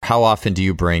is, how often do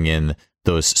you bring in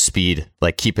those speed,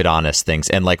 like, keep it honest things,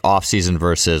 and like off season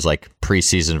versus like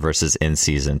preseason versus in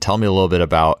season? Tell me a little bit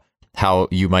about how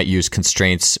you might use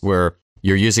constraints where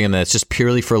you're using them that's just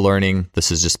purely for learning.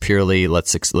 This is just purely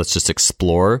let's just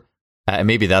explore. And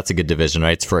maybe that's a good division,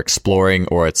 right? It's for exploring,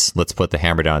 or it's let's put the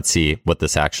hammer down and see what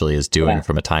this actually is doing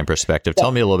from a time perspective.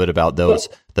 Tell me a little bit about those,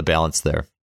 the balance there.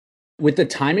 With the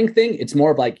timing thing, it's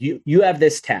more of like you have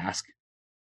this task,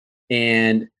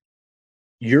 and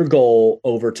your goal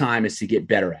over time is to get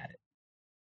better at it.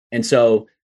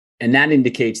 And that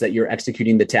indicates that you're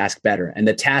executing the task better. And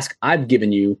the task I've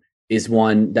given you is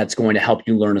one that's going to help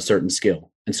you learn a certain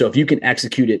skill. And so if you can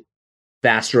execute it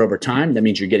faster over time, that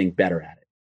means you're getting better at it.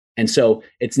 And so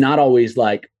it's not always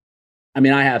like, I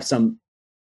mean, I have some,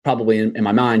 probably in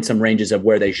my mind, some ranges of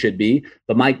where they should be,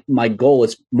 but my goal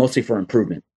is mostly for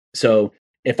improvement. So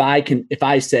if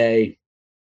I say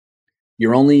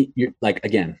you're like,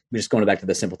 again, we're just going back to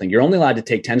the simple thing. You're only allowed to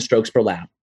take 10 strokes per lap,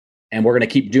 and we're going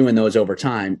to keep doing those over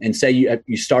time. And say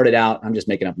you started out, I'm just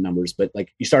making up numbers, but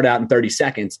like you started out in 30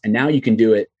 seconds and now you can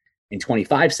do it in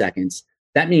 25 seconds.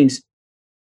 That means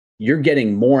you're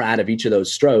getting more out of each of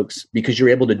those strokes because you're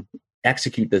able to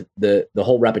execute the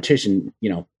whole repetition,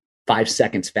 5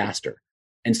 seconds faster.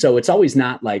 And so it's always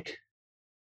not like,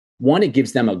 one, it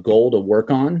gives them a goal to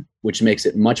work on, which makes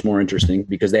it much more interesting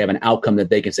because they have an outcome that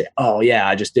they can say, oh yeah,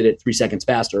 I just did it 3 seconds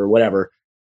faster or whatever.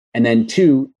 And then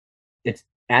 2, it's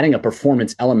adding a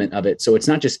performance element of it. So it's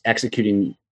not just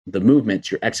executing the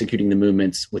movements, you're executing the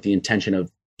movements with the intention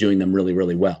of doing them really,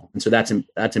 really well. And so that's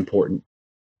important.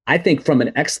 I think from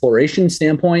an exploration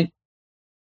standpoint,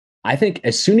 I think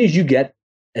as soon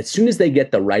as they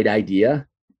get the right idea,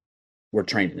 we're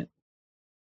training it.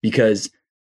 Because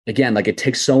again, like, it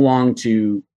takes so long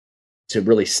to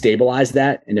really stabilize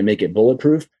that and to make it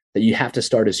bulletproof that you have to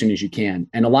start as soon as you can.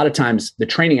 And a lot of times the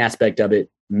training aspect of it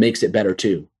makes it better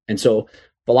too. And so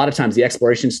a lot of times the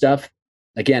exploration stuff,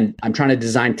 again, I'm trying to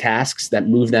design tasks that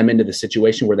move them into the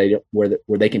situation where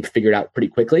they can figure it out pretty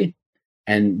quickly.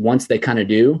 And once they kind of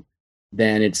do,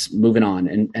 then it's moving on.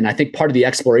 And I think part of the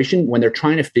exploration, when they're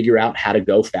trying to figure out how to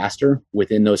go faster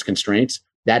within those constraints,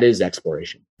 that is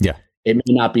exploration. Yeah. It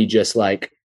may not be just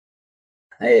like,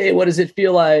 hey, what does it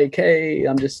feel like? Hey,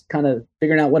 I'm just kind of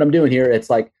figuring out what I'm doing here. It's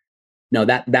like, no,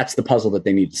 that's the puzzle that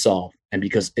they need to solve. And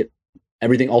because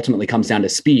everything ultimately comes down to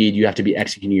speed, you have to be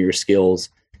executing your skills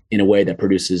in a way that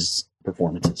produces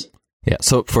performances. Yeah.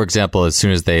 So for example, as soon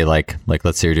as they like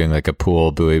let's say you're doing like a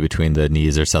pull buoy between the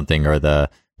knees or something, or the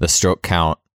stroke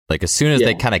count, like as soon as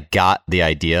they kind of got the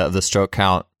idea of the stroke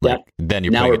count, then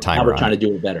you're putting a timer on. Now we're trying to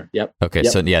do it better. Yep. Okay.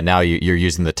 Yep. So yeah, now you're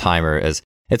using the timer as,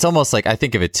 it's almost like, I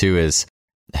think of it too as,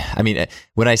 I mean,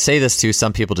 when I say this too,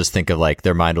 some people just think of like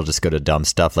their mind will just go to dumb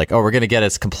stuff like, oh, we're going to get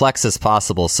as complex as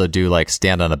possible. So do like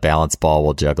stand on a balance ball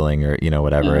while juggling or,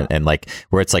 whatever. And like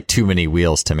where it's like too many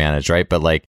wheels to manage. Right. But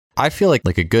like, I feel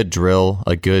like a good drill,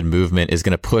 a good movement is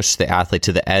going to push the athlete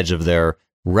to the edge of their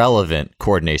relevant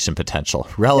coordination potential.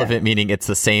 Relevant meaning it's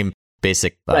the same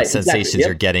basic sensations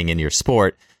you're getting in your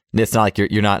sport. It's not like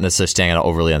you're not necessarily standing on an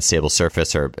overly unstable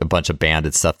surface or a bunch of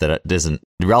banded stuff that isn't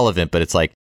relevant, but it's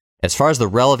like, as far as the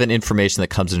relevant information that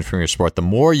comes in from your sport, the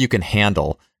more you can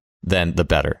handle, then the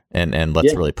better. And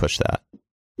let's really push that.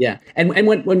 Yeah. And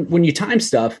when you time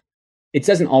stuff, it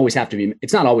doesn't always have to be,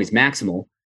 it's not always maximal.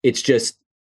 It's just,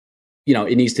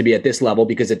 it needs to be at this level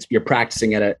because you're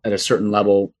practicing at a certain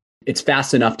level. It's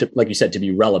fast enough to, like you said, to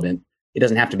be relevant. It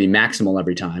doesn't have to be maximal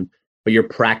every time, but you're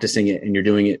practicing it and you're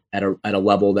doing it at a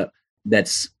level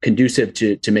that's conducive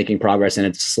to making progress. And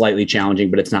it's slightly challenging,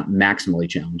 but it's not maximally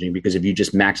challenging, because if you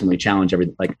just maximally challenge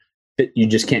everything, like you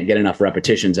just can't get enough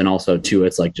repetitions. And also too,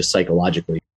 it's like just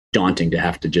psychologically daunting to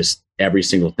have to just, every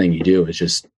single thing you do is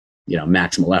just,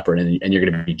 maximal effort, and you're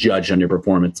going to be judged on your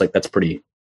performance. Like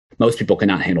most people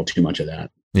cannot handle too much of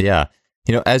that. Yeah.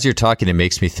 As you're talking, it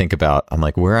makes me think about, I'm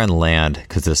like, where on land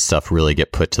could this stuff really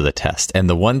get put to the test? And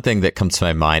the one thing that comes to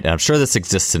my mind, and I'm sure this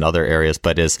exists in other areas,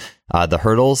 but is the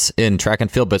hurdles in track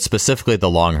and field, but specifically the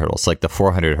long hurdles, like the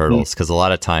 400 hurdles. Because a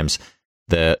lot of times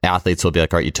the athletes will be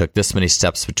like, all right, you took this many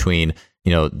steps between,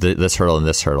 this hurdle and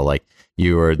this hurdle. Like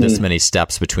you were this many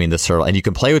steps between this hurdle. And you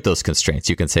can play with those constraints.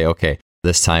 You can say, okay,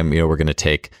 this time, we're going to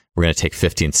take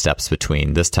 15 steps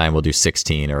between. This time we'll do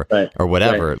 16 or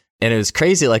whatever. Right. And it was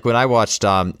crazy. Like when I watched,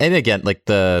 and again, like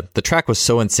the track was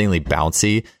so insanely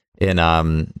bouncy in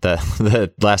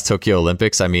the last Tokyo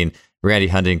Olympics. I mean, Randy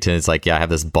Huntington is like, yeah, I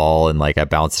have this ball and like I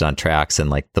bounced it on tracks,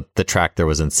 and like the track there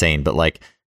was insane. But like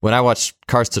when I watched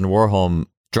Karsten Warholm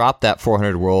drop that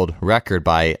 400 world record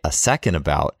by a second,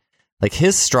 about like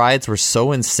his strides were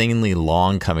so insanely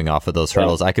long coming off of those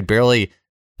hurdles. I could barely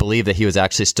believe that he was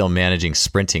actually still managing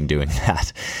sprinting doing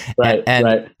that.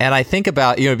 And I think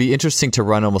about, it'd be interesting to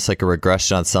run almost like a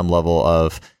regression on some level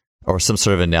of, or some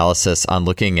sort of analysis on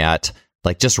looking at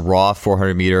like just raw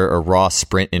 400 meter or raw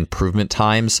sprint improvement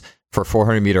times for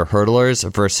 400 meter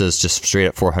hurdlers versus just straight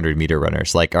up 400 meter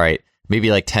runners. Like, all right,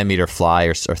 maybe like 10 meter fly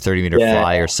or 30 meter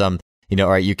fly or some, all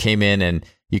right, you came in and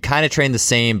you kind of trained the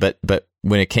same, but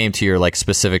when it came to your like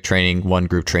specific training, one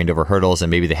group trained over hurdles,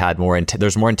 and maybe they had more.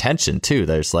 There's more intention too.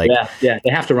 There's like they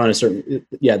have to run a certain.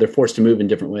 They're forced to move in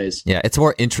different ways. Yeah, it's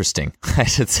more interesting, I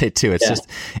should say too. It's just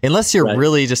unless you're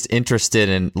really just interested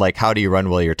in like how do you run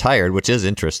while you're tired, which is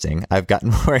interesting. I've gotten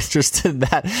more interested in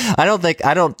that.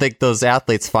 I don't think those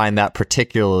athletes find that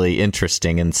particularly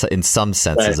interesting in some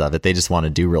senses of it. They just want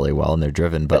to do really well and they're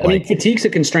driven. But I mean, fatigue's a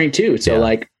constraint too. So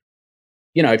like.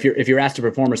 If you're asked to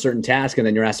perform a certain task and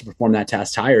then you're asked to perform that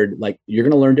task tired, like you're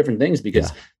going to learn different things because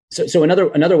so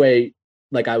another way,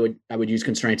 like I would use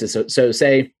constraints is so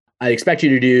say I expect you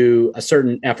to do a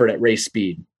certain effort at race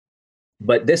speed,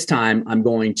 but this time I'm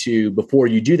going to, before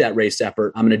you do that race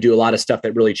effort, I'm going to do a lot of stuff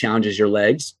that really challenges your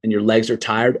legs, and your legs are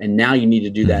tired. And now you need to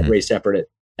do that race effort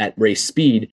at race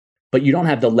speed, but you don't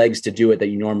have the legs to do it that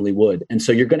you normally would. And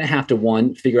so you're going to have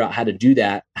to figure out how to do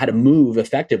that, how to move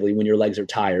effectively when your legs are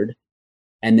tired.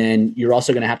 And then you're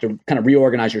also going to have to kind of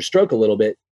reorganize your stroke a little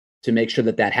bit to make sure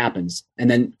that happens. And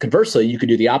then conversely, you could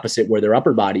do the opposite where their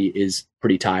upper body is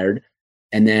pretty tired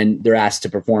and then they're asked to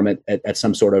perform it at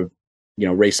some sort of,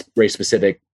 race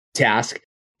specific task.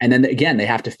 And then again, they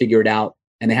have to figure it out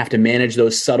and they have to manage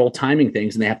those subtle timing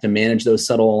things and they have to manage those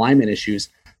subtle alignment issues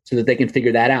so that they can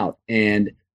figure that out.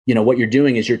 And, what you're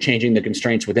doing is you're changing the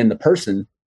constraints within the person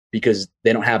because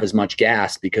they don't have as much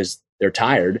gas because they're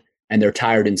tired. And they're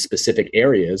tired in specific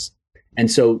areas.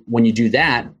 And so when you do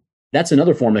that, that's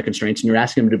another form of constraints. And you're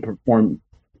asking them to perform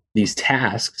these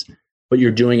tasks, but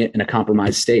you're doing it in a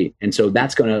compromised state. And so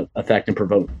that's going to affect and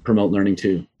promote learning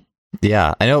too.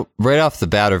 Yeah, I know right off the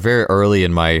bat or very early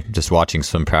in my just watching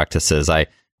swim practices, I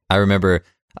remember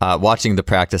watching the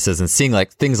practices and seeing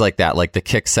like things like that, like the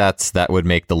kick sets that would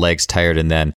make the legs tired. And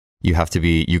then you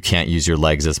can't use your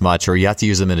legs as much, or you have to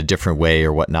use them in a different way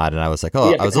or whatnot. And I was like,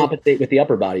 I was compensate with the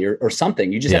upper body or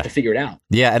something. You just have to figure it out.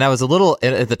 Yeah. And I was at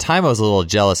the time I was a little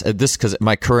jealous this because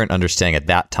my current understanding at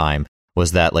that time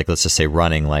was that like, let's just say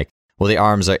running, like, well, the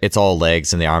arms it's all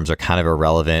legs and the arms are kind of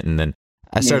irrelevant. And then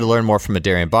I started to learn more from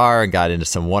Darian Barr and got into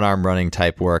some one arm running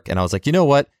type work. And I was like, you know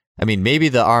what? I mean, maybe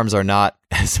the arms are not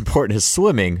as important as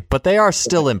swimming, but they are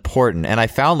still important. And I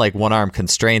found like one arm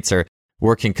constraints or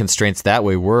working constraints that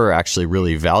way were actually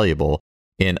really valuable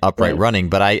in upright running.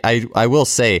 But I will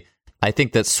say, I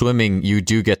think that swimming, you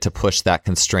do get to push that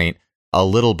constraint a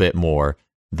little bit more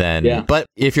than, but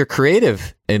if you're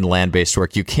creative in land-based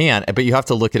work, you can, but you have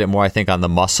to look at it more, I think, on the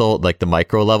muscle, like the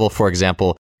micro level. For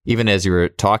example, even as you were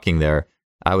talking there,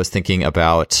 I was thinking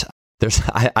about,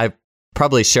 I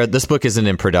probably shared, this book isn't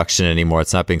in production anymore.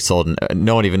 It's not being sold. And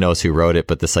no one even knows who wrote it,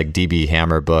 but this like DB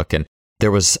Hammer book. And there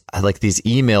was like these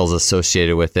emails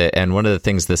associated with it. And one of the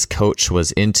things this coach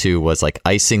was into was like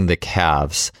icing the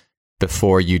calves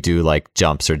before you do like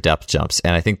jumps or depth jumps.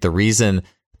 And I think the reason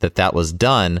that was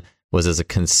done was as a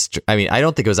I mean, I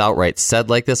don't think it was outright said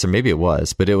like this, or maybe it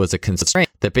was, but it was a constraint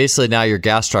that basically now your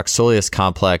gastroc-soleus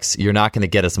complex, you're not going to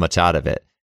get as much out of it.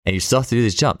 And you still have to do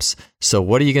these jumps. So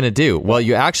what are you going to do? Well,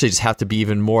 you actually just have to be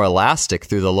even more elastic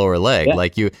through the lower leg.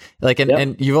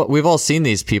 And we've all seen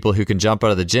these people who can jump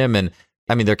out of the gym and,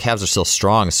 I mean, their calves are still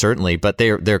strong, certainly, but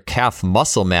their calf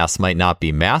muscle mass might not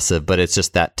be massive, but it's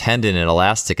just that tendon and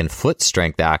elastic and foot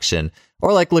strength action.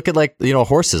 Or like, look at like, a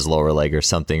horse's lower leg or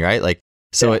something, right? Like,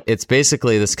 so it's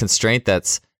basically this constraint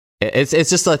it's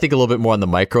just, I think, a little bit more on the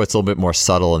micro. It's a little bit more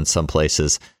subtle in some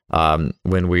places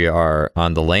when we are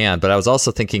on the land. But I was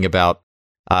also thinking about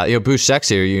Bruce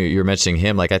Shexer, you're mentioning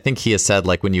him. Like, I think he has said,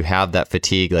 like, when you have that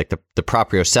fatigue, like the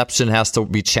proprioception has to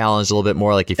be challenged a little bit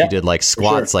more. Like if you did like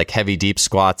squats, like heavy, deep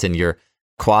squats, and your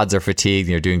quads are fatigued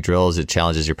and you're doing drills, it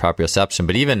challenges your proprioception.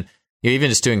 But even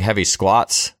just doing heavy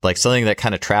squats, like something that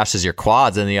kind of trashes your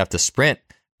quads and then you have to sprint,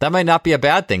 that might not be a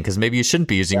bad thing because maybe you shouldn't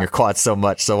be using your quads so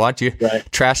much. So why don't you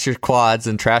trash your quads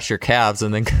and trash your calves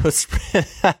and then go sprint?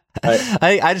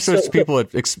 I just wish people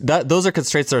would, those are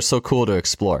constraints that are so cool to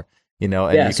explore, and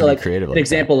you can be creative. An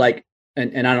example, like,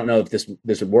 and I don't know if this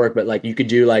would work, but like you could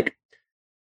do like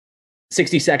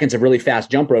 60 seconds of really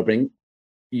fast jump roping.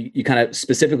 You kind of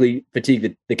specifically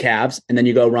fatigue the calves, and then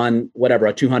you go run whatever,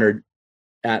 a 200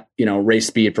 at, race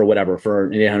speed for whatever, for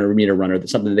an 800 meter runner,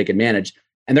 something that they can manage.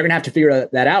 And they're going to have to figure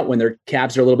that out when their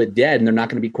calves are a little bit dead and they're not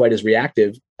going to be quite as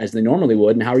reactive as they normally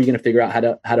would. And how are you going to figure out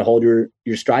how to hold your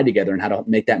stride together and how to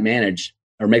make that manage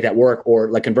or make that work?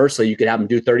 Or like conversely, you could have them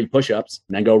do 30 push-ups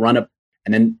and then go run up,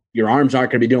 and then your arms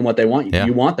aren't going to be doing what they want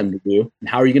you want them to do. And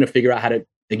how are you going to figure out how to,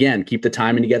 again, keep the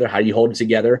timing together? How do you hold it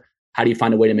together? How do you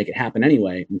find a way to make it happen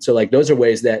anyway? And so like those are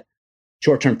ways that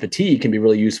short-term fatigue can be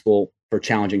really useful for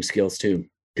challenging skills too,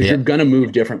 because you're going to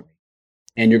move differently.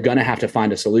 And you're going to have to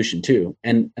find a solution too.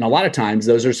 And a lot of times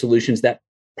those are solutions that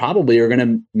probably are going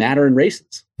to matter in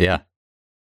races. Yeah.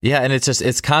 Yeah. And it's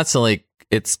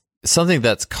something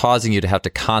that's causing you to have to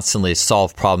constantly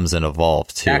solve problems and evolve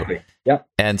too. Exactly. Yep.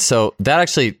 And so that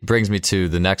actually brings me to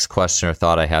the next question or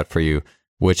thought I had for you,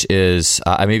 which is,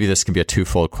 maybe this can be a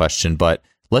twofold question, but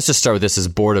let's just start with this: is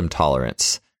boredom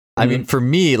tolerance. I mean, for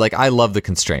me, like, I love the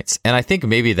constraints. And I think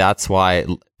maybe that's why,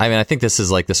 I think this is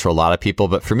like this for a lot of people,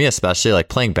 but for me especially, like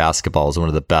playing basketball is one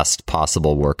of the best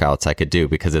possible workouts I could do,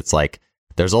 because it's like,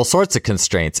 there's all sorts of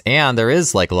constraints and there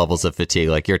is like levels of fatigue.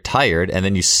 Like you're tired and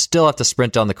then you still have to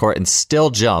sprint down the court and still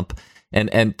jump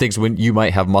and things when you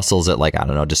might have muscles at like, I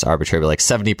don't know, just arbitrary, like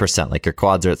 70%, like your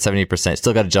quads are at 70%,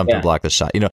 still got to jump and block the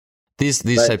shot, these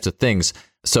types of things.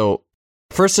 So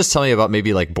first, just tell me about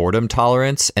maybe like boredom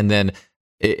tolerance, and then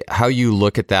how you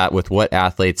look at that with what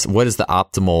is the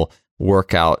optimal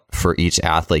workout for each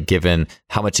athlete given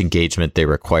how much engagement they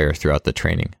require throughout the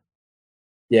training.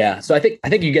 Yeah. So I think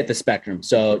you get the spectrum.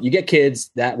 So you get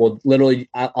kids that will literally,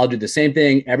 I'll do the same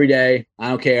thing every day. I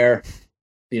don't care.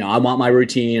 I want my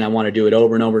routine. I want to do it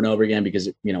over and over and over again because,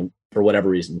 for whatever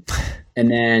reason. And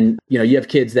then, you have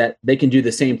kids that they can do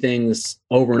the same things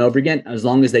over and over again as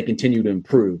long as they continue to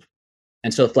improve.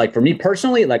 And so, like for me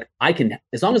personally, like I can,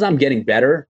 as long as I'm getting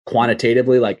better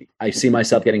quantitatively, like I see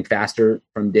myself getting faster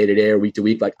from day to day or week to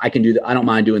week, like I can do that. I don't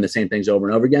mind doing the same things over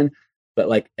and over again. But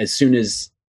like as soon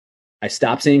as I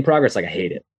stop seeing progress, like I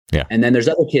hate it. Yeah. And then there's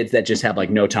other kids that just have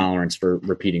like no tolerance for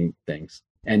repeating things.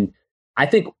 And I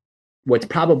think what's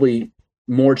probably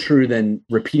more true than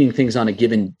repeating things on a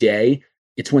given day,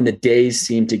 it's when the days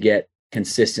seem to get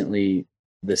consistently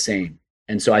the same.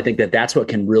 And so I think that's what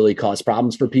can really cause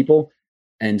problems for people.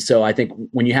 And so I think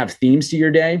when you have themes to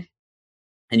your day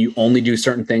and you only do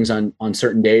certain things on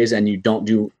certain days and you don't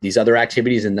do these other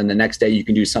activities, and then the next day you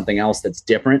can do something else that's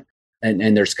different,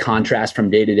 and there's contrast from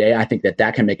day to day, I think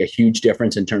that can make a huge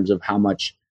difference in terms of how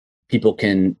much people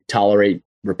can tolerate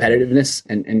repetitiveness.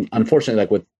 And unfortunately,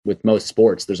 like with most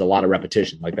sports, there's a lot of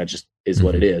repetition. Like that just is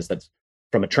what it is. That's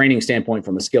from a training standpoint,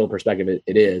 from a skill perspective,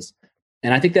 it is.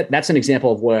 And I think that's an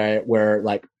example of where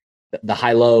like the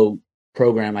high-low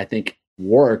program, I think,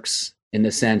 works in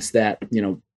the sense that,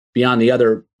 beyond the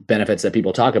other benefits that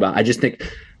people talk about, I just think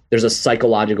there's a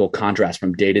psychological contrast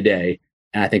from day to day.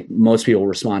 And I think most people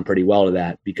respond pretty well to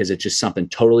that because it's just something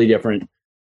totally different.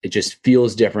 It just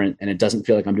feels different and it doesn't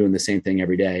feel like I'm doing the same thing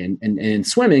every day. And in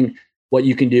swimming, what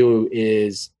you can do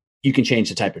is you can change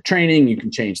the type of training, you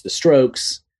can change the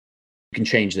strokes, you can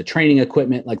change the training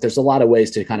equipment. Like there's a lot of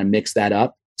ways to kind of mix that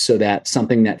up so that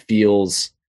something that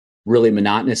feels really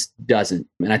monotonous doesn't.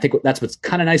 And I think that's what's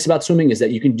kind of nice about swimming is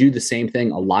that you can do the same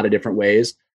thing a lot of different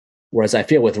ways. Whereas I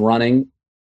feel with running,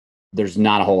 there's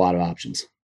not a whole lot of options.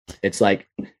 It's like,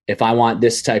 if I want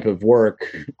this type of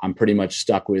work, I'm pretty much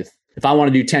stuck with, if I want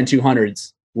to do 10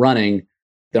 200s running,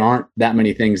 there aren't that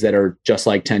many things that are just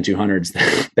like 10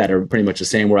 200s that are pretty much the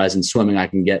same. Whereas in swimming, I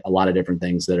can get a lot of different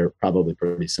things that are probably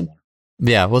pretty similar.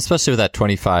 Yeah. Well, especially with that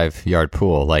 25-yard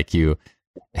pool, like you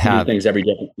have things every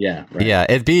day. Yeah. Right. Yeah.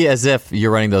 It'd be as if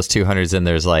you're running those 200s and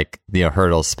there's like,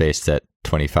 hurdles spaced at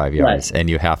 25 yards and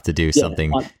you have have to do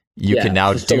something. You can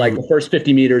now do like the first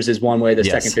 50 meters is one way. The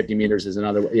second 50 meters is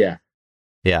another way. Yeah.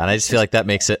 Yeah. And I just feel like that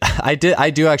makes it, I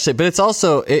do actually, but it's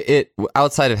also, it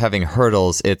outside of having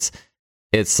hurdles, it's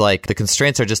like the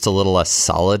constraints are just a little less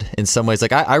solid in some ways.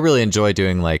 Like I really enjoy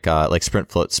doing like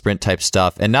sprint float sprint type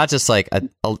stuff, and not just like a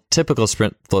typical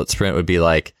sprint float sprint would be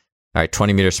like all right,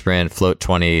 20 meter sprint, float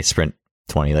 20, sprint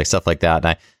 20, like stuff like that.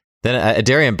 And then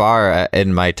Darian Barr,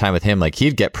 in my time with him, like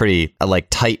he'd get pretty like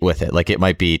tight with it. Like it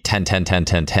might be 10, 10, 10,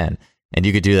 10, 10. And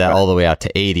you could do that all the way out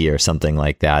to 80 or something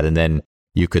like that. And then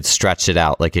you could stretch it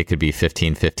out. Like it could be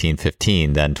 15, 15,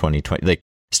 15, then 20, 20, like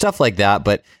stuff like that.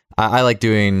 But I like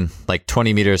doing like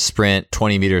 20 meters sprint,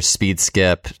 20 meters speed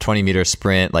skip, 20 meter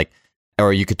sprint, like,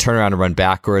 or you could turn around and run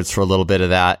backwards for a little bit of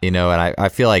that, and I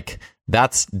feel like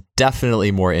that's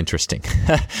definitely more interesting.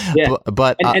 Yeah.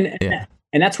 but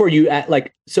and that's where you add,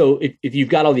 like, so if you've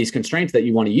got all these constraints that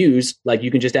you want to use, like you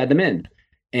can just add them in.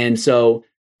 And so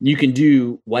you can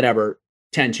do whatever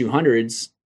 10 200s,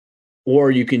 or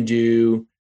you can do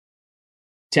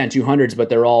 10 200s, but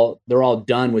they're all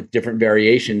done with different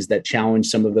variations that challenge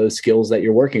some of those skills that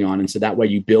you're working on. And so that way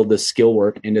you build the skill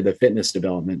work into the fitness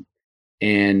development.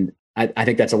 And I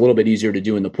think that's a little bit easier to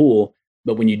do in the pool.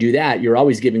 But when you do that, you're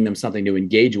always giving them something to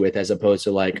engage with, as opposed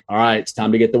to like, all right, it's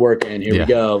time to get the work in. Here we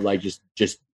go. Like,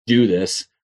 just do this.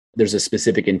 There's a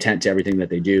specific intent to everything that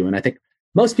they do. And I think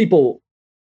most people,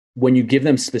 when you give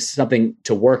them something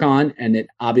to work on, and it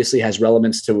obviously has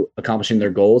relevance to accomplishing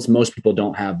their goals, most people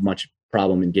don't have much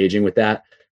problem engaging with that.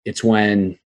 It's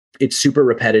when it's super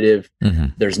repetitive. Mm-hmm.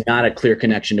 There's not a clear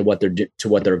connection to what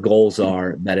their goals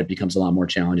are, that it becomes a lot more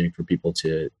challenging for people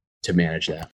to manage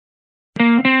that.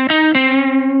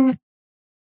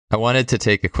 I wanted to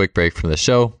take a quick break from the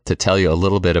show to tell you a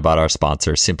little bit about our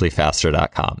sponsor,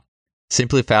 SimplyFaster.com.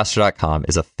 SimplyFaster.com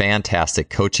is a fantastic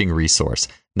coaching resource,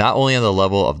 not only on the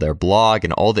level of their blog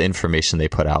and all the information they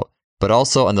put out, but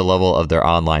also on the level of their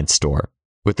online store.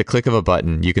 With the click of a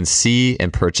button, you can see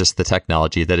and purchase the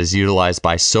technology that is utilized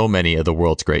by so many of the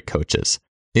world's great coaches.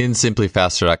 In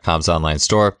SimplyFaster.com's online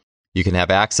store, you can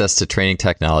have access to training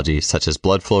technology such as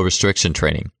blood flow restriction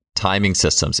training, timing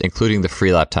systems, including the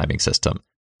Freelap timing system,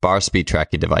 bar speed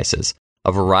tracking devices,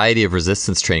 a variety of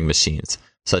resistance training machines,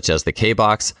 such as the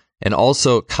K-Box, and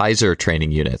also Kaiser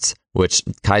training units, which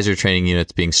Kaiser training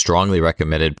units being strongly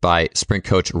recommended by sprint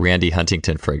coach Randy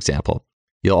Huntington, for example.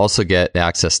 You'll also get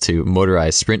access to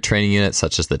motorized sprint training units,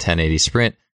 such as the 1080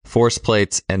 Sprint, force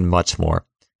plates, and much more.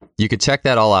 You can check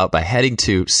that all out by heading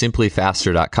to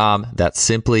SimplyFaster.com. That's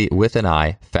simply with an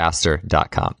I,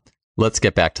 faster.com. Let's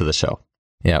get back to the show.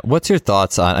 Yeah. What's your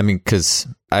thoughts on, because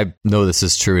I know this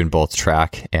is true in both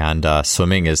track and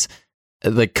swimming, is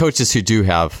like coaches who do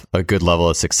have a good level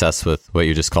of success with what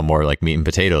you just call more like meat and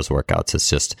potatoes workouts. It's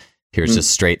just, here's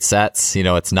just straight sets.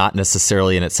 It's not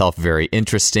necessarily in itself very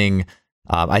interesting.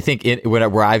 I think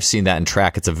where I've seen that in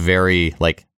track, it's a very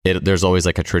there's always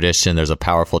like a tradition. There's a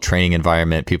powerful training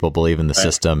environment. People believe in the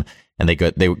system, and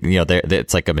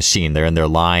it's like a machine. They're in their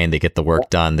line. They get the work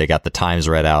done. They got the times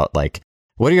read out. Like,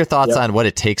 what are your thoughts on what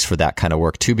it takes for that kind of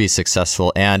work to be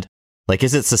successful? And like,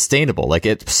 is it sustainable? Like,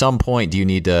 at some point, do you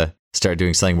need to start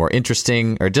doing something more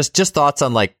interesting, or just thoughts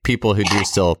on like people who do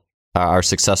still are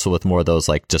successful with more of those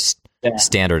like just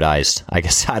standardized, I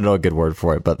guess, I don't know a good word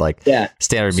for it, but like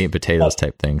standard meat and potatoes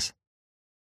type things.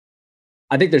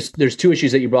 I think there's two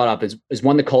issues that you brought up. Is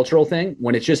one, the cultural thing.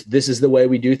 When it's just, this is the way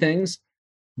we do things,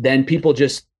 then people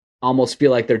just almost feel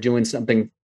like they're doing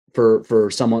something for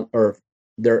someone, or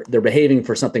they're behaving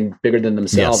for something bigger than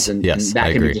themselves. And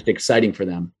that can be just exciting for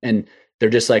them. And they're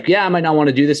just like, yeah, I might not want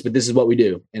to do this, but this is what we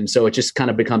do. And so it just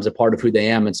kind of becomes a part of who they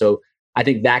am. And so I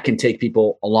think that can take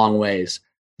people a long ways.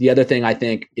 The other thing I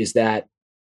think is that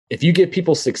if you give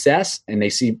people success and they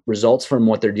see results from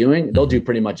what they're doing, they'll do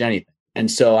pretty much anything. And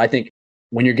so I think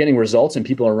when you're getting results and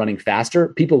people are running faster,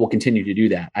 people will continue to do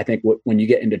that. I think when you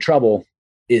get into trouble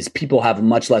is people have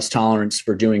much less tolerance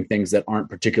for doing things that aren't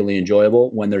particularly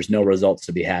enjoyable when there's no results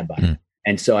to be had by it.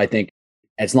 And so I think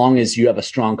as long as you have a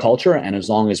strong culture, and as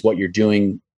long as what you're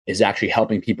doing is actually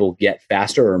helping people get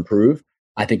faster or improve,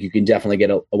 I think you can definitely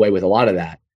get away with a lot of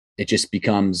that. It just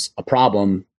becomes a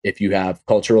problem if you have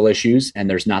cultural issues and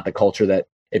there's not the culture that,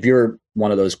 if you're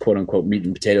one of those quote unquote meat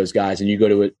and potatoes guys and you go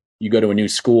to a new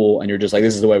school and you're just like,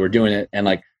 this is the way we're doing it, and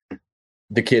like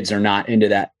the kids are not into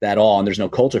that at all, and there's no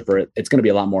culture for it, it's going to be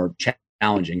a lot more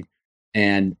challenging.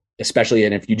 And especially,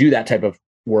 and if you do that type of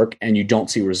work and you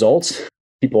don't see results,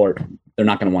 they're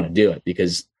not going to want to do it,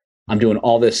 because I'm doing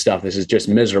all this stuff, this is just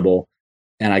miserable,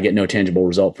 and I get no tangible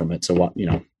result from it. So what,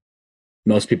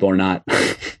 most people are not,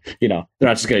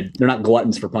 they're not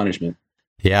gluttons for punishment.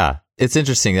 Yeah. It's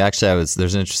interesting. Actually,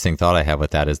 there's an interesting thought I have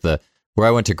with that, is where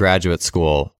I went to graduate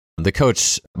school, the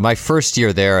coach, my first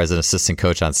year there as an assistant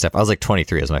coach on staff, I was like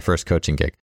 23, it was my first coaching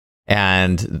gig.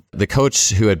 And the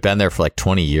coach who had been there for like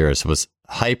 20 years was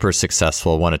hyper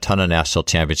successful, won a ton of national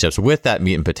championships with that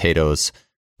meat and potatoes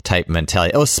type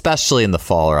mentality, especially in the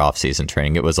fall or off season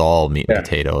training. It was all meat and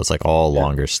potatoes, like all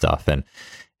longer stuff.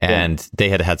 And they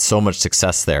had had so much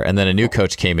success there. And then a new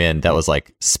coach came in that was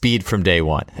like speed from day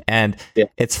one. And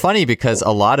it's funny because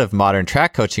a lot of modern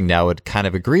track coaching now would kind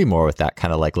of agree more with that,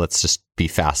 kind of like, let's just be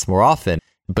fast more often.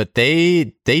 But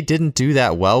they didn't do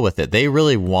that well with it. They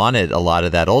really wanted a lot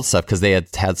of that old stuff because they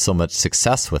had had so much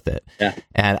success with it. Yeah.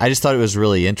 And I just thought it was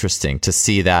really interesting to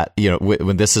see that,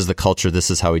 when this is the culture,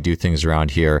 this is how we do things around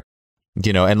here.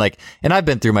 And I've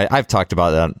been through I've talked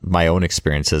about my own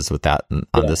experiences with that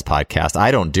on this podcast.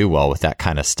 I don't do well with that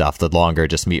kind of stuff, the longer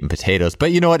just meat and potatoes.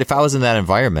 But you know what? If I was in that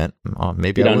environment,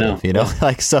 maybe I would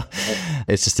have, so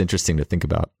it's just interesting to think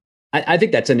about. I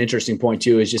think that's an interesting point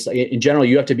too, is just in general,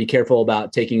 you have to be careful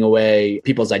about taking away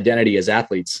people's identity as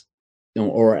athletes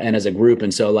and as a group.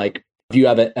 And so like, if you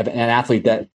have an athlete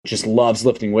that just loves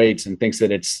lifting weights and thinks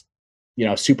that it's,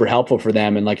 super helpful for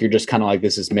them. And like, you're just kind of like,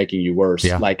 this is making you worse.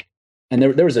 Yeah. And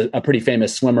there was a pretty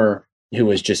famous swimmer who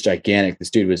was just gigantic. This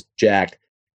dude was jacked,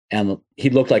 and he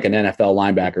looked like an NFL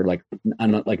linebacker. Like,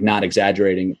 I'm not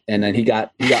exaggerating. And then he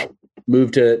got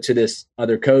moved to this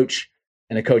other coach,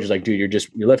 and the coach was like, "Dude,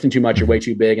 you're lifting too much. You're way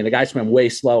too big." And the guy swam way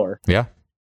slower. Yeah.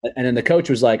 And then the coach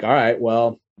was like, "All right,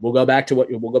 well, we'll go back to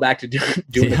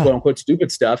doing the quote unquote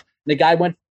stupid stuff." And the guy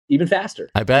went even faster.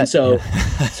 I bet. And so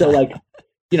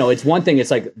it's one thing.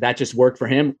 It's like that just worked for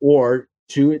him, or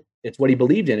two, it's what he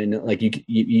believed in. And like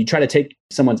you try to take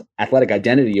someone's athletic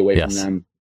identity away from them,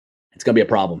 it's going to be a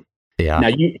problem. Yeah. Now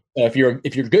if you're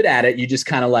good at it, you just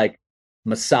kind of like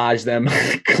massage them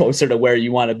closer to where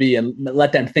you want to be and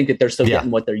let them think that they're still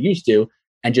getting what they're used to,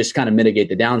 and just kind of mitigate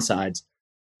the downsides.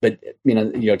 But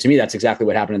to me, that's exactly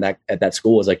what happened at that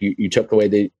school. Is like you took away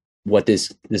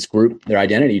this group, their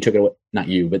identity. You took it away, not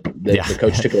you, but the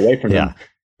coach took it away from them.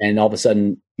 And all of a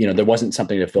sudden, there wasn't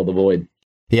something to fill the void.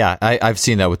 Yeah, I've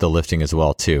seen that with the lifting as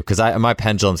well too, because my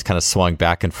pendulum's kind of swung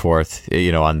back and forth,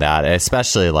 on that.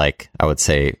 Especially like I would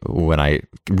say when I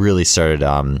really started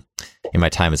in my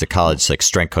time as a college like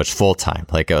strength coach full time.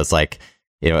 Like it was like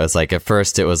at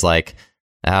first it was like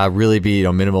really be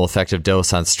minimal effective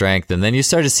dose on strength, and then you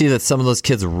start to see that some of those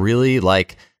kids really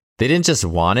like they didn't just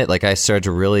want it. Like I started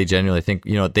to really genuinely think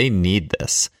they need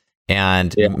this,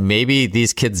 and maybe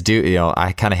these kids do.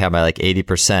 I kind of have my like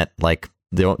 80% like.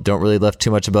 They don't really lift too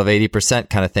much above 80%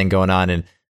 kind of thing going on. And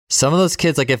some of those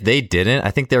kids, like if they didn't, I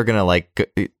think they were going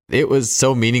to it was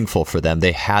so meaningful for them.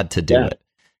 They had to do it.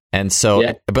 And so,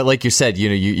 but like you said,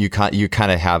 you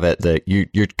kind of have it that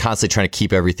you're constantly trying to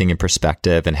keep everything in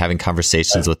perspective and having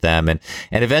conversations with them. And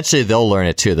eventually they'll learn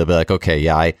it too. They'll be like, okay,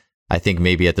 I think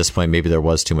maybe at this point, maybe there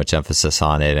was too much emphasis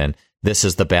on it. And this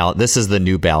is the balance. This is the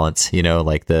new balance,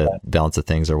 like the balance of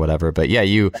things or whatever. But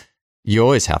you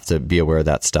always have to be aware of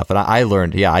that stuff. And I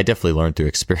learned, I definitely learned through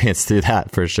experience through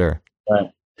that for sure. Right.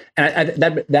 And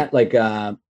that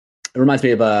it reminds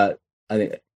me of, I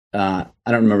think, I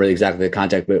don't remember exactly the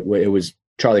context, but it was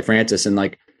Charlie Francis. And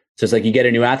so it's like, you get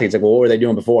a new athlete. It's like, well, what were they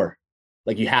doing before?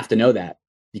 Like, you have to know that,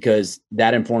 because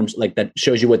that informs, that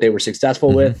shows you what they were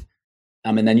successful with.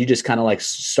 And then you just kind of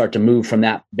start to move from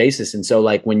that basis. And so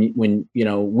when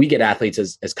we get athletes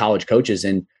as college coaches,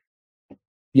 and,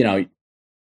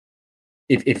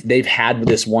 if they've had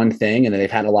this one thing and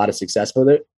they've had a lot of success with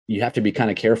it, you have to be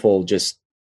kind of careful. Just,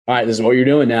 all right, this is what you're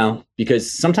doing now, because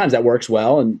sometimes that works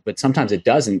well, but sometimes it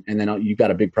doesn't. And then you've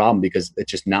got a big problem because it's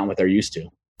just not what they're used to.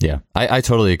 Yeah, I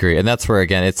totally agree. And that's where,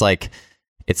 again, it's like,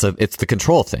 it's the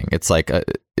control thing. It's like,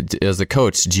 as a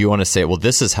coach, do you want to say, well,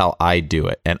 this is how I do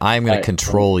it, and I'm going to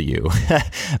control you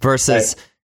versus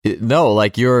no,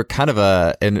 like you're kind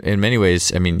of in many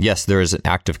ways, I mean, yes, there is an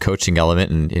active coaching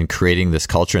element in creating this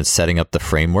culture and setting up the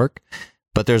framework,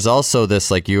 but there's also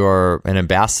this, like, you are an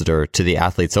ambassador to the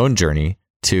athlete's own journey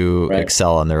to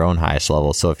excel on their own highest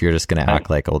level. So if you're just going to act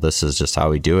like, oh, this is just how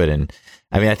we do it. And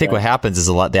I mean, I think what happens is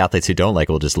the athletes who don't like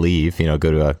it will just leave, go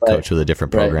to a coach with a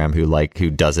different program who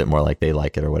does it more like they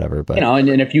like it or whatever. But, and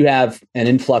if you have an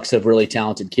influx of really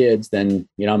talented kids, then,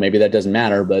 maybe that doesn't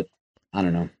matter, but I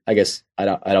don't know. I guess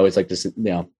I'd always like to,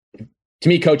 to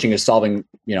me, coaching is solving,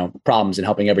 problems and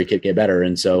helping every kid get better.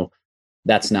 And so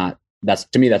to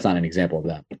me, that's not an example of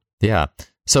that. Yeah.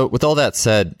 So with all that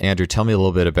said, Andrew, tell me a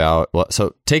little bit about,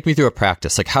 so take me through a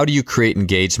practice. Like, how do you create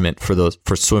engagement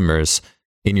for swimmers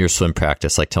in your swim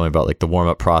practice? Like, tell me about the warm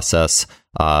up process.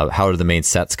 How do the main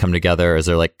sets come together? Is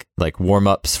there like warm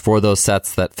ups for those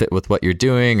sets that fit with what you're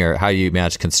doing, or how do you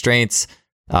manage constraints?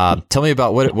 Tell me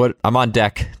about what I'm on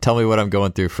deck. Tell me what I'm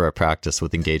going through for a practice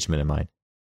with engagement in mind.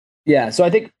 Yeah. So I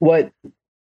think what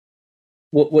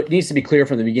needs to be clear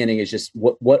from the beginning is just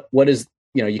what is,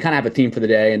 you kind of have a theme for the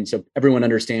day. And so everyone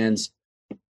understands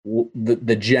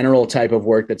the general type of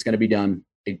work that's going to be done,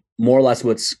 more or less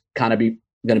what's kind of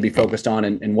going to be focused on,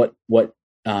 and what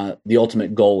the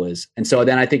ultimate goal is. And so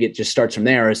then I think it just starts from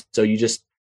there. So you just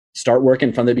start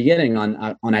working from the beginning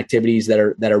on activities that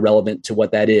are relevant to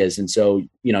what that is. And so,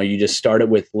 you just start it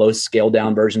with low scaled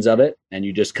down versions of it, and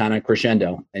you just kind of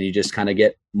crescendo, and you just kind of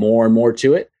get more and more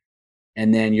to it.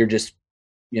 And then you're just,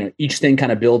 each thing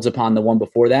kind of builds upon the one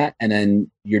before that. And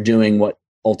then you're doing what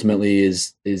ultimately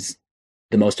is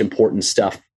the most important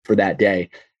stuff for that day.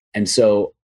 And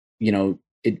so,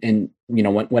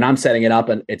 when I'm setting it up,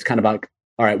 and it's kind of like,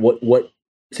 all right, what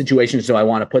situations do I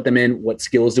want to put them in? What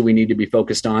skills do we need to be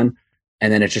focused on?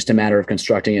 And then it's just a matter of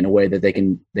constructing it in a way that they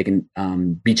can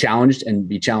be challenged and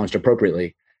be challenged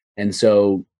appropriately. And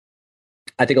so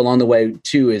I think along the way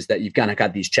too, is that you've kind of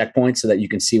got these checkpoints so that you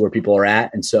can see where people are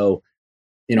at. And so,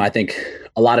 I think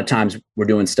a lot of times we're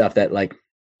doing stuff that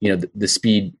the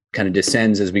speed kind of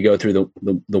descends as we go through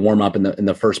the warm up in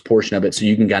the first portion of it. So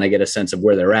you can kind of get a sense of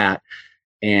where they're at,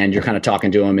 and you're kind of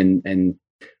talking to them, and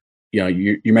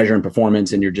you're measuring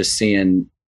performance, and you're just seeing,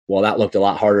 well, that looked a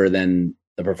lot harder than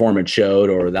the performance showed,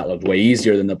 or that looked way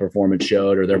easier than the performance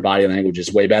showed, or their body language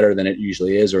is way better than it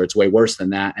usually is, or it's way worse than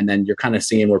that. And then you're kind of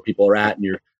seeing where people are at, and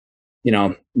you're,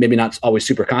 maybe not always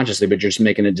super consciously, but you're just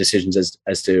making the decisions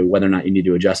as to whether or not you need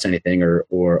to adjust anything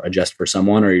or adjust for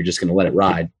someone, or you're just going to let it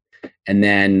ride. And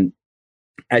then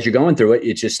as you're going through it,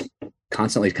 it's just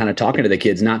constantly kind of talking to the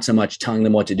kids, not so much telling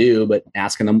them what to do, but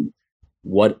asking them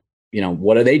what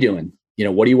are they doing?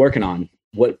 What are you working on?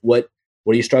 What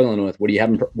are you struggling with? What do you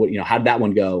have? How did that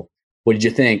one go? What did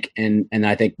you think? And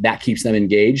I think that keeps them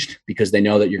engaged, because they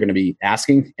know that you're going to be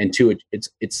asking. And two,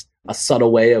 it's a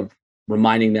subtle way of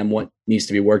reminding them what needs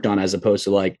to be worked on, as opposed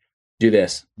to like, do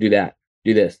this, do that,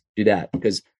 do this, do that.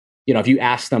 Because, if you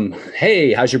ask them,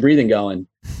 hey, how's your breathing going?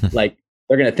 Like,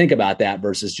 they're going to think about that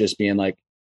versus just being like,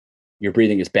 your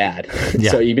breathing is bad.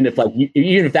 Yeah. So even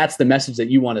if that's the message that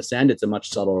you want to send, it's a much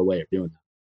subtler way of doing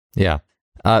that.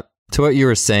 Yeah. To what you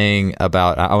were saying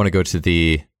about, I want to go to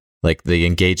the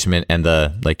engagement and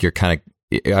you're kind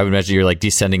of, I would imagine you're like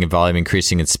descending in volume,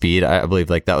 increasing in speed. I believe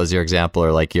like that was your example,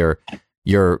 or like you're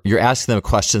asking them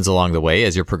questions along the way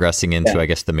as you're progressing into, I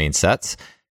guess, the main sets.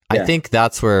 Yeah. I think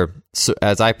that's where, so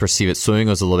as I perceive it, swimming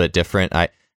was a little bit different.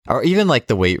 Or even like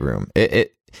the weight room.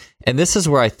 And this is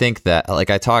where I think that, like,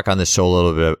 I talk on this show a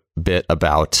little bit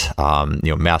about,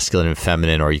 masculine and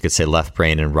feminine, or you could say left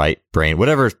brain and right brain,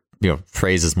 whatever,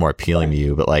 phrase is more appealing to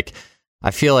you. But like,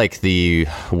 I feel like the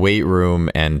weight room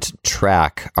and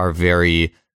track are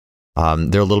very,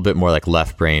 they're a little bit more like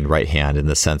left brain, right hand, in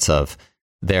the sense of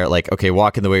they're like, okay,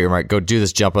 walk in the weight room, right? Go do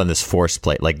this jump on this force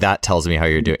plate. Like, that tells me how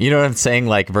you're doing. You know what I'm saying?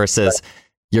 Like, versus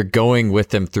you're going with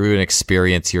them through an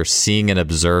experience, you're seeing and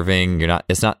observing.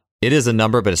 It is a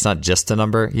number, but it's not just a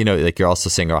number. Like, you're also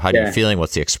saying, oh, how are you feeling?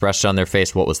 What's the expression on their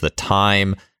face? What was the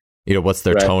time? What's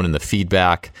their tone and the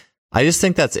feedback? I just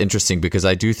think that's interesting, because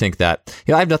I do think that,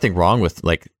 I have nothing wrong with,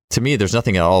 like, to me, there's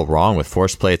nothing at all wrong with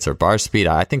force plates or bar speed.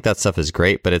 I think that stuff is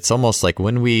great, but it's almost like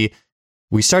when we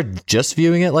start just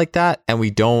viewing it like that, and we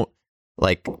don't,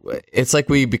 like, it's like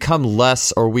we become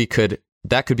less, or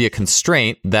that could be a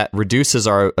constraint that reduces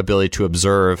our ability to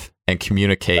observe and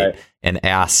communicate and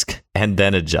ask and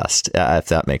then adjust, if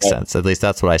that makes sense. At least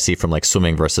that's what I see from like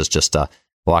swimming versus just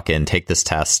walk in, take this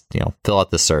test, fill out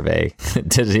the survey,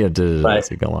 as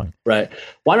we go along. Right.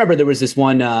 Well, I remember there was this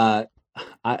one, I'm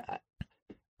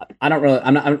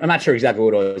not sure exactly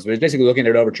what it was, but it was basically looking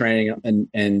at overtraining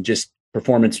and just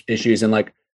performance issues. And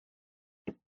like,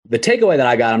 the takeaway that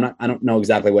I got, I don't know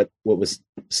exactly what was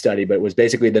studied, but it was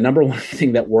basically the number one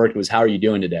thing that worked was, how are you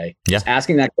doing today? Yeah. Just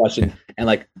asking that question. And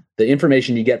like, the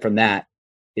information you get from that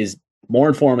is more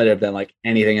informative than like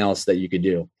anything else that you could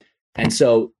do. And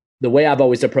so the way I've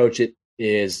always approached it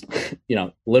is,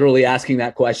 literally asking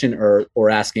that question, or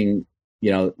asking,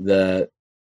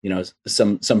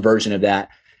 some version of that,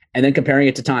 and then comparing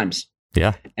it to times.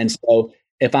 Yeah. And so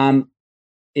if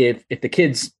the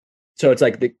kids, so it's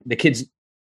like the kids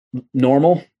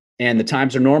normal and the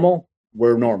times are normal,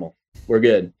 we're normal, we're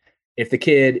good. If the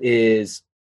kid is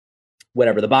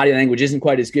whatever, the body language isn't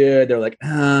quite as good, they're like,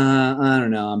 I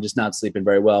don't know, I'm just not sleeping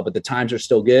very well, but the times are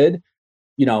still good,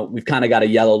 we've kind of got a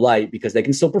yellow light, because they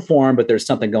can still perform, but there's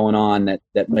something going on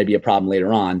that may be a problem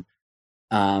later on.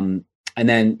 And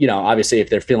then, obviously if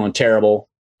they're feeling terrible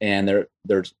and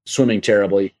they're swimming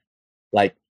terribly,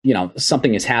 like,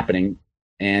 something is happening.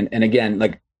 And again,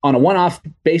 like, on a one-off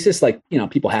basis, like,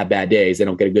 people have bad days, they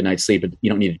don't get a good night's sleep, but you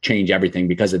don't need to change everything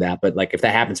because of that. But like, if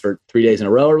that happens for 3 days in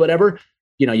a row or whatever,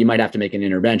 you might have to make an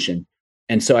intervention.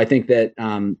 And so I think that,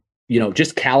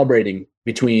 just calibrating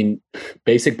between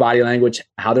basic body language,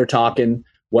 how they're talking,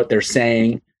 what they're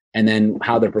saying, and then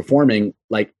how they're performing,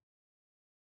 like,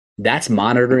 that's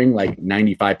monitoring like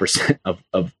 95%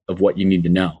 of what you need to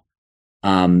know.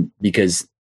 Because,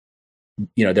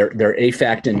 you know, their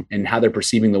affect and how they're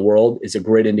perceiving the world is a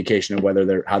great indication of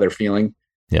whether how they're feeling.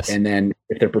 Yes. And then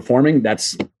if they're performing,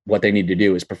 that's what they need to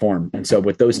do, is perform. And so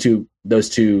with those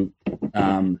two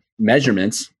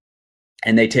measurements,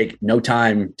 and they take no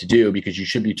time to do, because you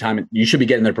should be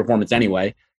getting their performance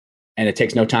anyway, and it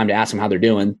takes no time to ask them how they're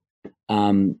doing.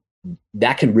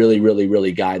 That can really, really,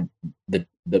 really guide the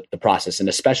process. And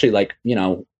especially, like, you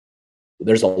know,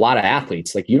 there's a lot of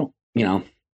athletes, like, you don't, you know,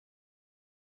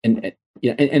 and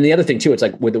the other thing too, it's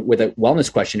like with a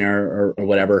wellness questionnaire or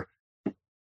whatever,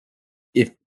 if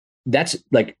that's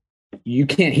like, you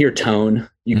can't hear tone,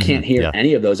 you can't hear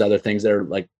any of those other things that are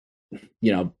like,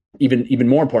 you know, even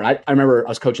more important. I remember I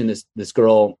was coaching this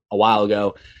girl a while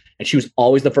ago, and she was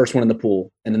always the first one in the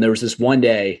pool. And then there was this one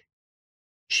day,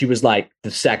 she was like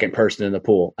the second person in the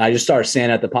pool. I just started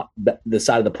standing at the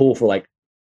side of the pool for like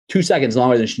 2 seconds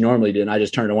longer than she normally did. And I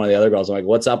just turned to one of the other girls. I'm like,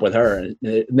 what's up with her?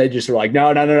 And they just were like,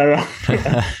 no.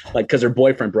 Like, cause her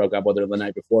boyfriend broke up with her the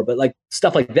night before. But like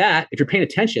stuff like that, if you're paying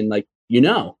attention, like, you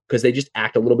know, cause they just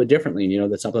act a little bit differently, and you know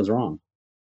that something's wrong.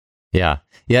 Yeah.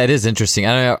 Yeah, it is interesting.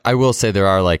 I will say there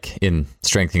are, like, in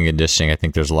strength and conditioning, I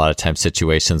think there's a lot of times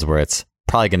situations where it's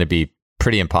probably going to be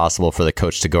pretty impossible for the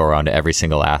coach to go around to every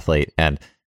single athlete and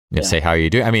say, how are you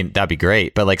doing? I mean, that'd be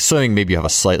great. But like swimming, maybe you have a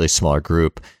slightly smaller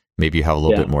group. Maybe you have a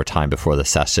little bit more time before the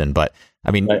session. But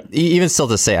I mean, even still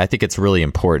to say, I think it's really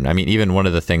important. I mean, even one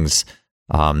of the things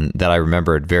that I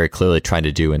remembered very clearly trying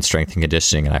to do in strength and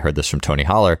conditioning, and I heard this from Tony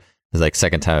Holler, is like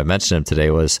second time I mentioned him today,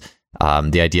 was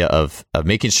the idea of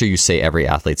making sure you say every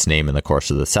athlete's name in the course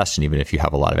of the session, even if you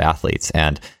have a lot of athletes.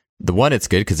 And the one, it's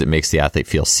good because it makes the athlete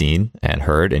feel seen and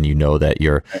heard, and you know that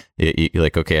you're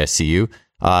like, okay, I see you.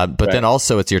 But then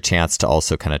also it's your chance to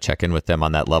also kind of check in with them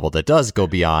on that level that does go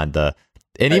beyond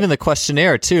and even the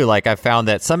questionnaire too. Like, I found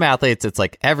that some athletes, it's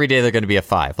like every day they're going to be a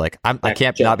 5. Like, I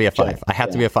can't not be a 5. I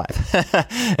have to be a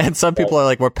 5 And some people are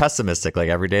like more pessimistic. Like,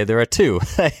 every day they're a 2.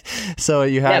 So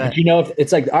you have, but you know, if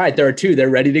it's like, all right, they're a 2, they're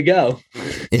ready to go.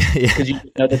 Because you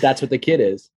know that's what the kid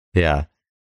is. Yeah.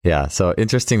 Yeah. So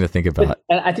interesting to think about.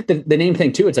 And I think the name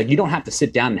thing too, it's like, you don't have to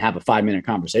sit down and have a 5-minute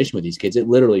conversation with these kids. It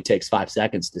literally takes 5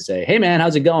 seconds to say, hey man,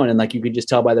 how's it going? And like, you could just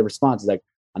tell by the response, it's like,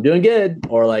 I'm doing good.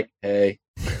 Or like, hey.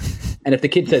 And if the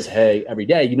kid says, hey, every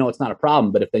day, you know, it's not a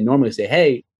problem. But if they normally say,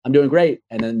 hey, I'm doing great,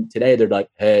 and then today they're like,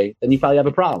 hey, then you probably have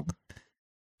a problem.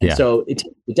 And so it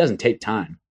doesn't take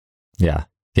time. Yeah.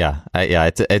 Yeah.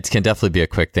 It can definitely be a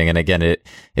quick thing. And again,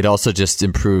 it also just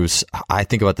improves. I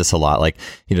think about this a lot. Like,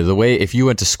 you know, the way, if you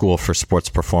went to school for sports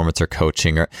performance or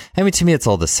coaching, or, I mean, to me, it's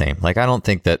all the same. Like, I don't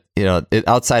think that, you know,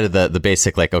 outside of the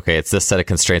basic, like, okay, it's this set of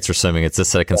constraints for swimming, it's this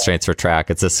set of constraints for track,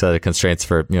 it's this set of constraints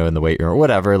for, you know, in the weight room or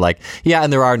whatever. Like, yeah.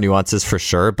 And there are nuances for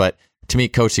sure. But to me,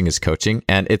 coaching is coaching.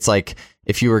 And it's like,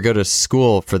 if you were to go to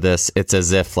school for this, it's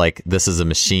as if like this is a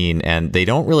machine, and they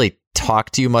don't really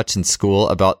talk to you much in school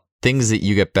about things that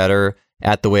you get better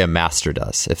at the way a master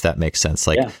does, if that makes sense.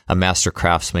 Like a master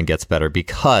craftsman gets better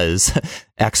because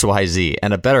X, Y, Z,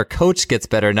 and a better coach gets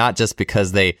better, not just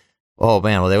because they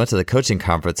went to the coaching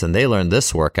conference and they learned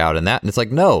this workout and that. And it's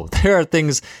like, no, there are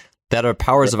things that are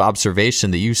powers of observation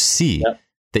that you see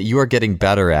that you are getting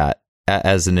better at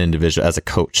as an individual, as a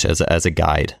coach, as a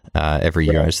guide every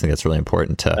year. I just think that's really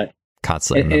important to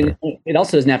constantly remember. And it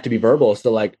also doesn't have to be verbal.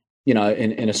 So like, you know,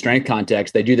 in a strength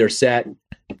context, they do their set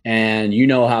and you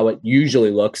know how it usually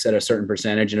looks at a certain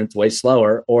percentage and it's way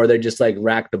slower, or they just like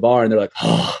rack the bar and they're like,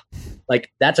 oh,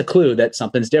 like that's a clue that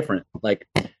something's different. Like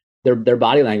their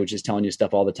body language is telling you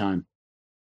stuff all the time.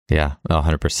 Yeah,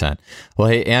 100%. Well,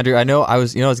 hey, Andrew, I know I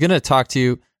was going to talk to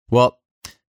you. Well,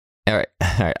 all right.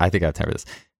 I think I have time for this.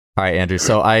 All right, Andrew.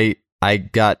 So I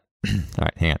got, all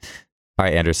right, hang on. All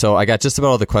right, Andrew. So I got just about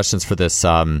all the questions for this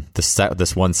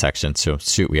this one section. So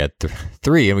shoot, we had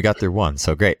 3 and we got through 1.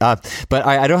 So great. But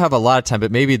I don't have a lot of time.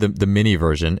 But maybe the mini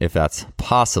version, if that's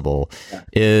possible,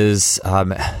 is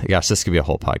gosh, this could be a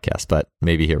whole podcast. But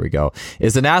maybe here we go.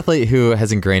 Is an athlete who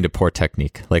has ingrained a poor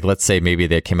technique. Like, let's say maybe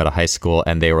they came out of high school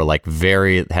and they were like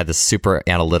had this super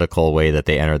analytical way that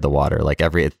they entered the water. Like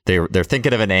they're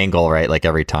thinking of an angle, right? Like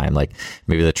every time. Like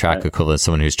maybe the track equivalent,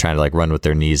 someone who's trying to like run with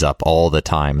their knees up all the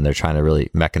time, and they're trying to really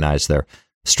mechanize their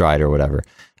stride or whatever.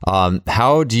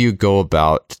 How do you go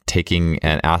about taking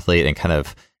an athlete and kind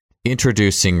of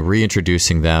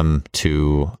reintroducing them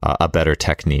to a better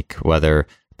technique, whether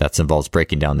that involves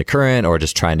breaking down the current or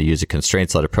just trying to use a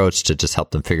constraints-led approach to just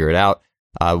help them figure it out?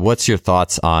 What's your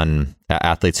thoughts on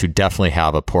athletes who definitely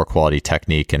have a poor quality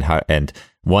technique and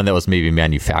one that was maybe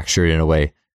manufactured in a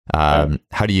way?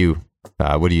 What do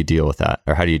you deal with that,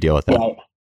 or how do you deal with that?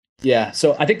 Yeah.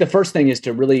 So I think the first thing is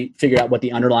to really figure out what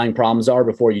the underlying problems are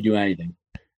before you do anything.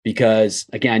 Because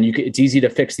again, it's easy to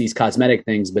fix these cosmetic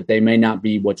things, but they may not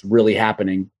be what's really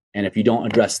happening. And if you don't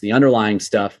address the underlying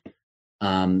stuff,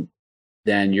 then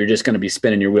you're just going to be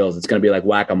spinning your wheels. It's going to be like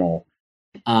whack-a-mole.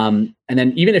 And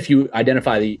then even if you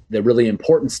identify the really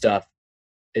important stuff,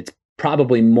 it's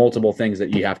probably multiple things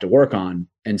that you have to work on.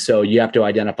 And so you have to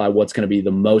identify what's going to be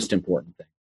the most important thing.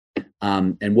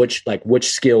 And which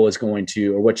skill is going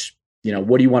to, or which,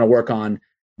 what do you want to work on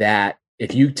that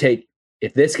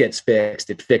if this gets fixed,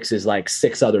 it fixes like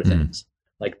 6 other things.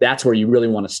 Like that's where you really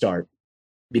want to start,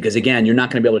 because again, you're not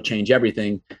going to be able to change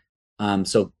everything.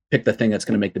 So pick the thing that's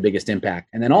going to make the biggest impact.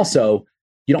 And then also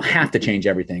you don't have to change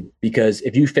everything, because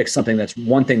if you fix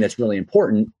one thing that's really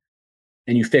important,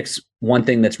 and you fix one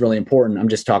thing that's really important, I'm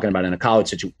just talking about in a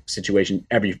college situation,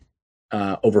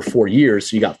 over 4 years,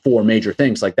 so you got 4 major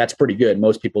things. Like that's pretty good.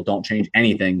 Most people don't change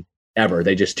anything ever.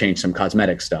 They just change some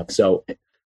cosmetic stuff. So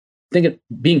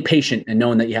being patient and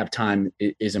knowing that you have time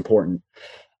is important.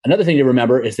 Another thing to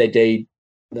remember is that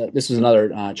this was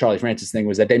another Charlie Francis thing,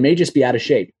 was that they may just be out of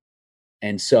shape.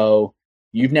 And so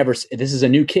this is a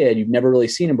new kid, you've never really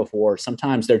seen him before.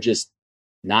 Sometimes they're just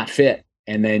not fit.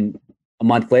 And then a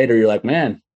month later, you're like,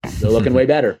 man, they're looking way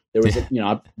better. There was,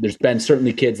 there's been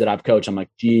certainly kids that I've coached. I'm like,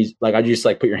 geez, like I just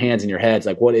like put your hands in your heads.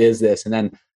 Like, what is this? And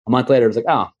then a month later, it's like,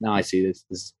 oh, now I see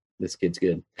this kid's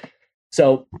good.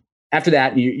 So after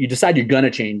that, you decide you're going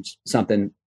to change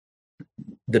something.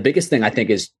 The biggest thing I think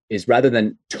is rather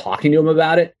than talking to them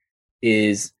about it,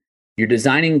 is you're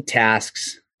designing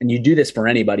tasks, and you do this for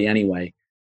anybody anyway,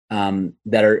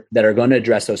 that are going to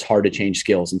address those hard to change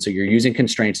skills. And so you're using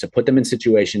constraints to put them in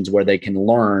situations where they can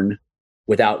learn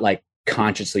without like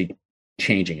consciously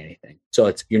changing anything.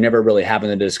 So you're never really having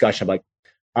the discussion of like,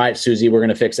 all right, Susie, we're going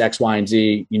to fix X, Y, and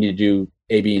Z. You need to do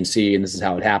A, B, and C, and this is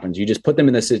how it happens. You just put them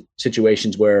in the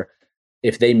situations where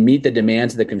if they meet the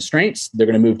demands of the constraints, they're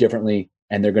going to move differently,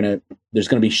 and there's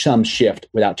going to be some shift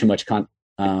without too much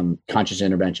conscious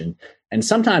intervention. And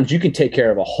sometimes you can take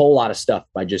care of a whole lot of stuff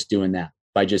by just doing that,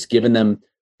 by just giving them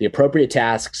the appropriate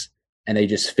tasks, and they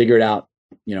just figure it out,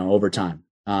 over time.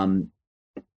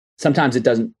 Sometimes it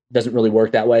doesn't really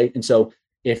work that way. And so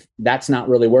if that's not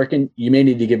really working, you may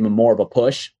need to give them more of a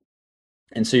push.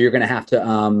 And so you're going to have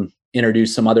to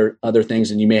introduce some other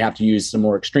things, and you may have to use some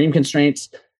more extreme constraints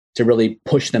to really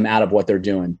push them out of what they're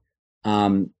doing.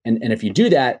 And if you do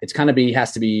that, it's kind of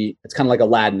like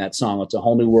Aladdin, that song, it's a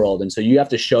whole new world. And so you have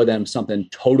to show them something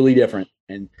totally different,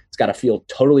 and it's got to feel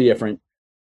totally different.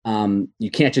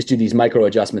 You can't just do these micro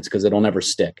adjustments because it'll never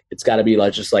stick. It's got to be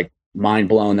just like mind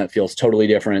blown. That feels totally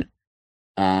different.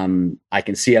 I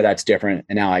can see how that's different,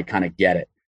 and now I kind of get it.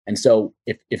 And so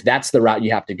if that's the route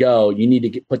you have to go, you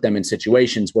need to put them in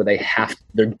situations where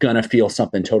they're going to feel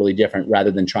something totally different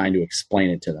rather than trying to explain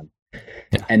it to them.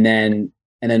 Yeah. And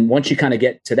then once you kind of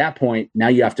get to that point, now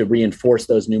you have to reinforce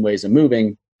those new ways of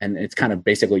moving. And it's kind of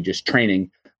basically just training,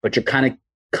 but you're kind of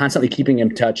constantly keeping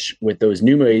in touch with those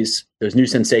new ways, those new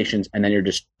sensations, and then you're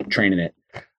just training it.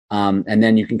 And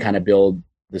then you can kind of build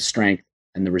the strength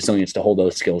and the resilience to hold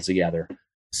those skills together.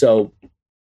 So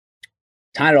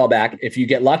tying it all back, if you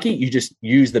get lucky, you just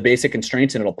use the basic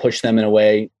constraints and it'll push them in a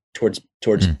way towards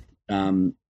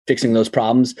fixing those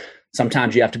problems.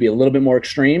 Sometimes you have to be a little bit more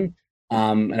extreme.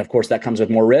 And of course that comes with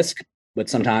more risk, but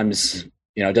sometimes,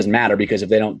 it doesn't matter, because if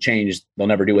they don't change, they'll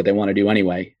never do what they want to do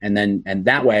anyway. And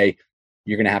that way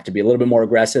you're going to have to be a little bit more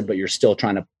aggressive, but you're still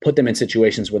trying to put them in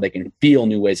situations where they can feel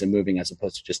new ways of moving as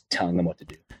opposed to just telling them what to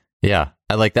do. Yeah,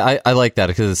 I like that. I like that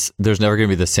because there's never going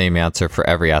to be the same answer for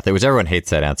every athlete, which everyone hates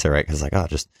that answer, right? Because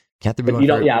just can't there be one?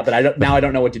 But I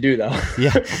don't know what to do though.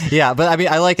 yeah. But I mean,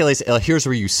 I like at least here's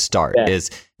where you start.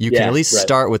 Is you can at least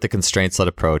start with the constraints-led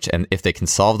approach, and if they can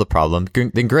solve the problem,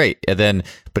 then great. And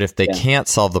but if they can't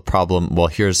solve the problem, well,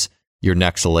 here's your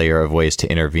next layer of ways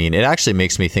to intervene. It actually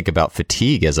makes me think about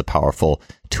fatigue as a powerful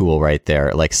tool right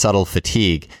there, like subtle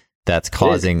fatigue. That's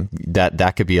causing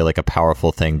that could be like a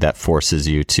powerful thing that forces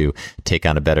you to take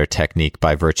on a better technique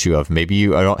by virtue of maybe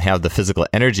you don't have the physical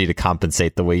energy to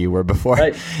compensate the way you were before.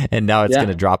 Right. And now it's going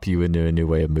to drop you into a new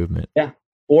way of movement. Yeah.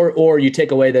 Or you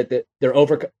take away that they're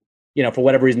for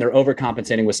whatever reason, they're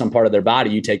overcompensating with some part of their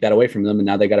body. You take that away from them, and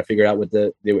now they got to figure out what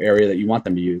the area that you want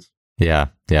them to use. Yeah,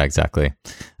 exactly.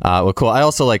 Well, cool. I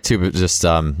also like but just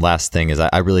last thing is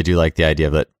I really do like the idea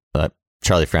of that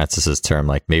Charlie Francis's term,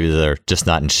 like maybe they're just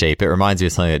not in shape. It reminds me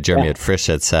of something that Jeremy Frisch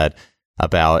had said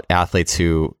about athletes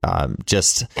who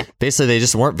they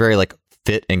just weren't very like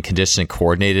fit and conditioned and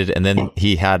coordinated. And then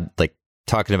he had like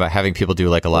talking about having people do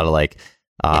like a lot of like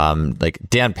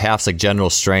Dan Paff's like general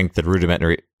strength and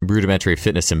rudimentary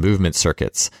fitness and movement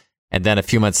circuits. And then a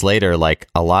few months later, like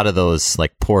a lot of those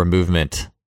like poor movement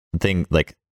thing,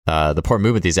 like the poor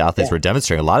movement these athletes were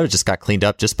demonstrating, a lot of it just got cleaned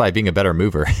up just by being a better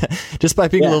mover, just by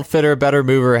being a little fitter, better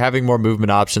mover, having more movement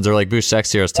options. Or like Bush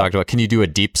Xeros talked about, can you do a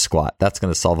deep squat? That's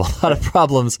going to solve a lot of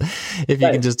problems if you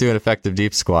can just do an effective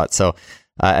deep squat. So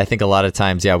I think a lot of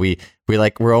times,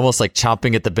 we're almost like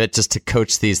chomping at the bit just to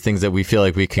coach these things that we feel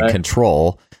like we can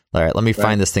control. All right, let me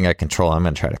find this thing I control. I'm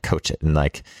going to try to coach it. And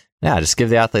like, just give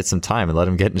the athletes some time and let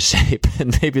them get in shape,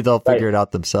 and maybe they'll figure it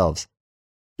out themselves.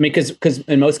 I mean, because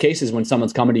in most cases, when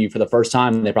someone's coming to you for the first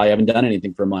time, they probably haven't done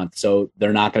anything for a month. So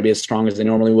they're not going to be as strong as they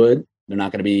normally would. They're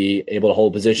not going to be able to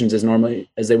hold positions as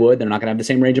normally as they would. They're not going to have the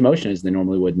same range of motion as they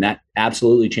normally would. And that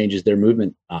absolutely changes their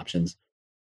movement options.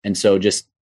 And so just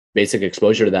basic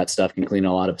exposure to that stuff can clean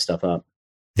a lot of stuff up.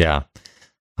 Yeah.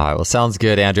 All right. Well, sounds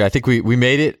good, Andrew. I think we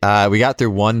made it. We got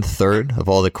through 1/3 of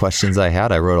all the questions I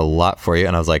had. I wrote a lot for you,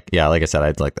 and I was like, like I said,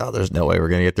 I'd like, there's no way we're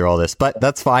going to get through all this, but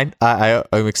that's fine.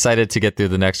 I'm excited to get through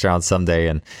the next round someday,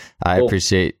 and I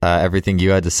appreciate everything you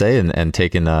had to say and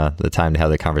taking the time to have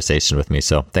the conversation with me.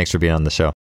 So thanks for being on the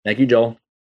show. Thank you, Joel.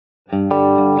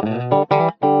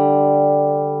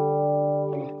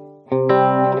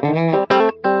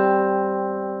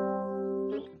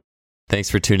 Thanks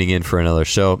for tuning in for another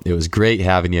show. It was great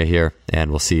having you here, and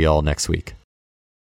we'll see you all next week.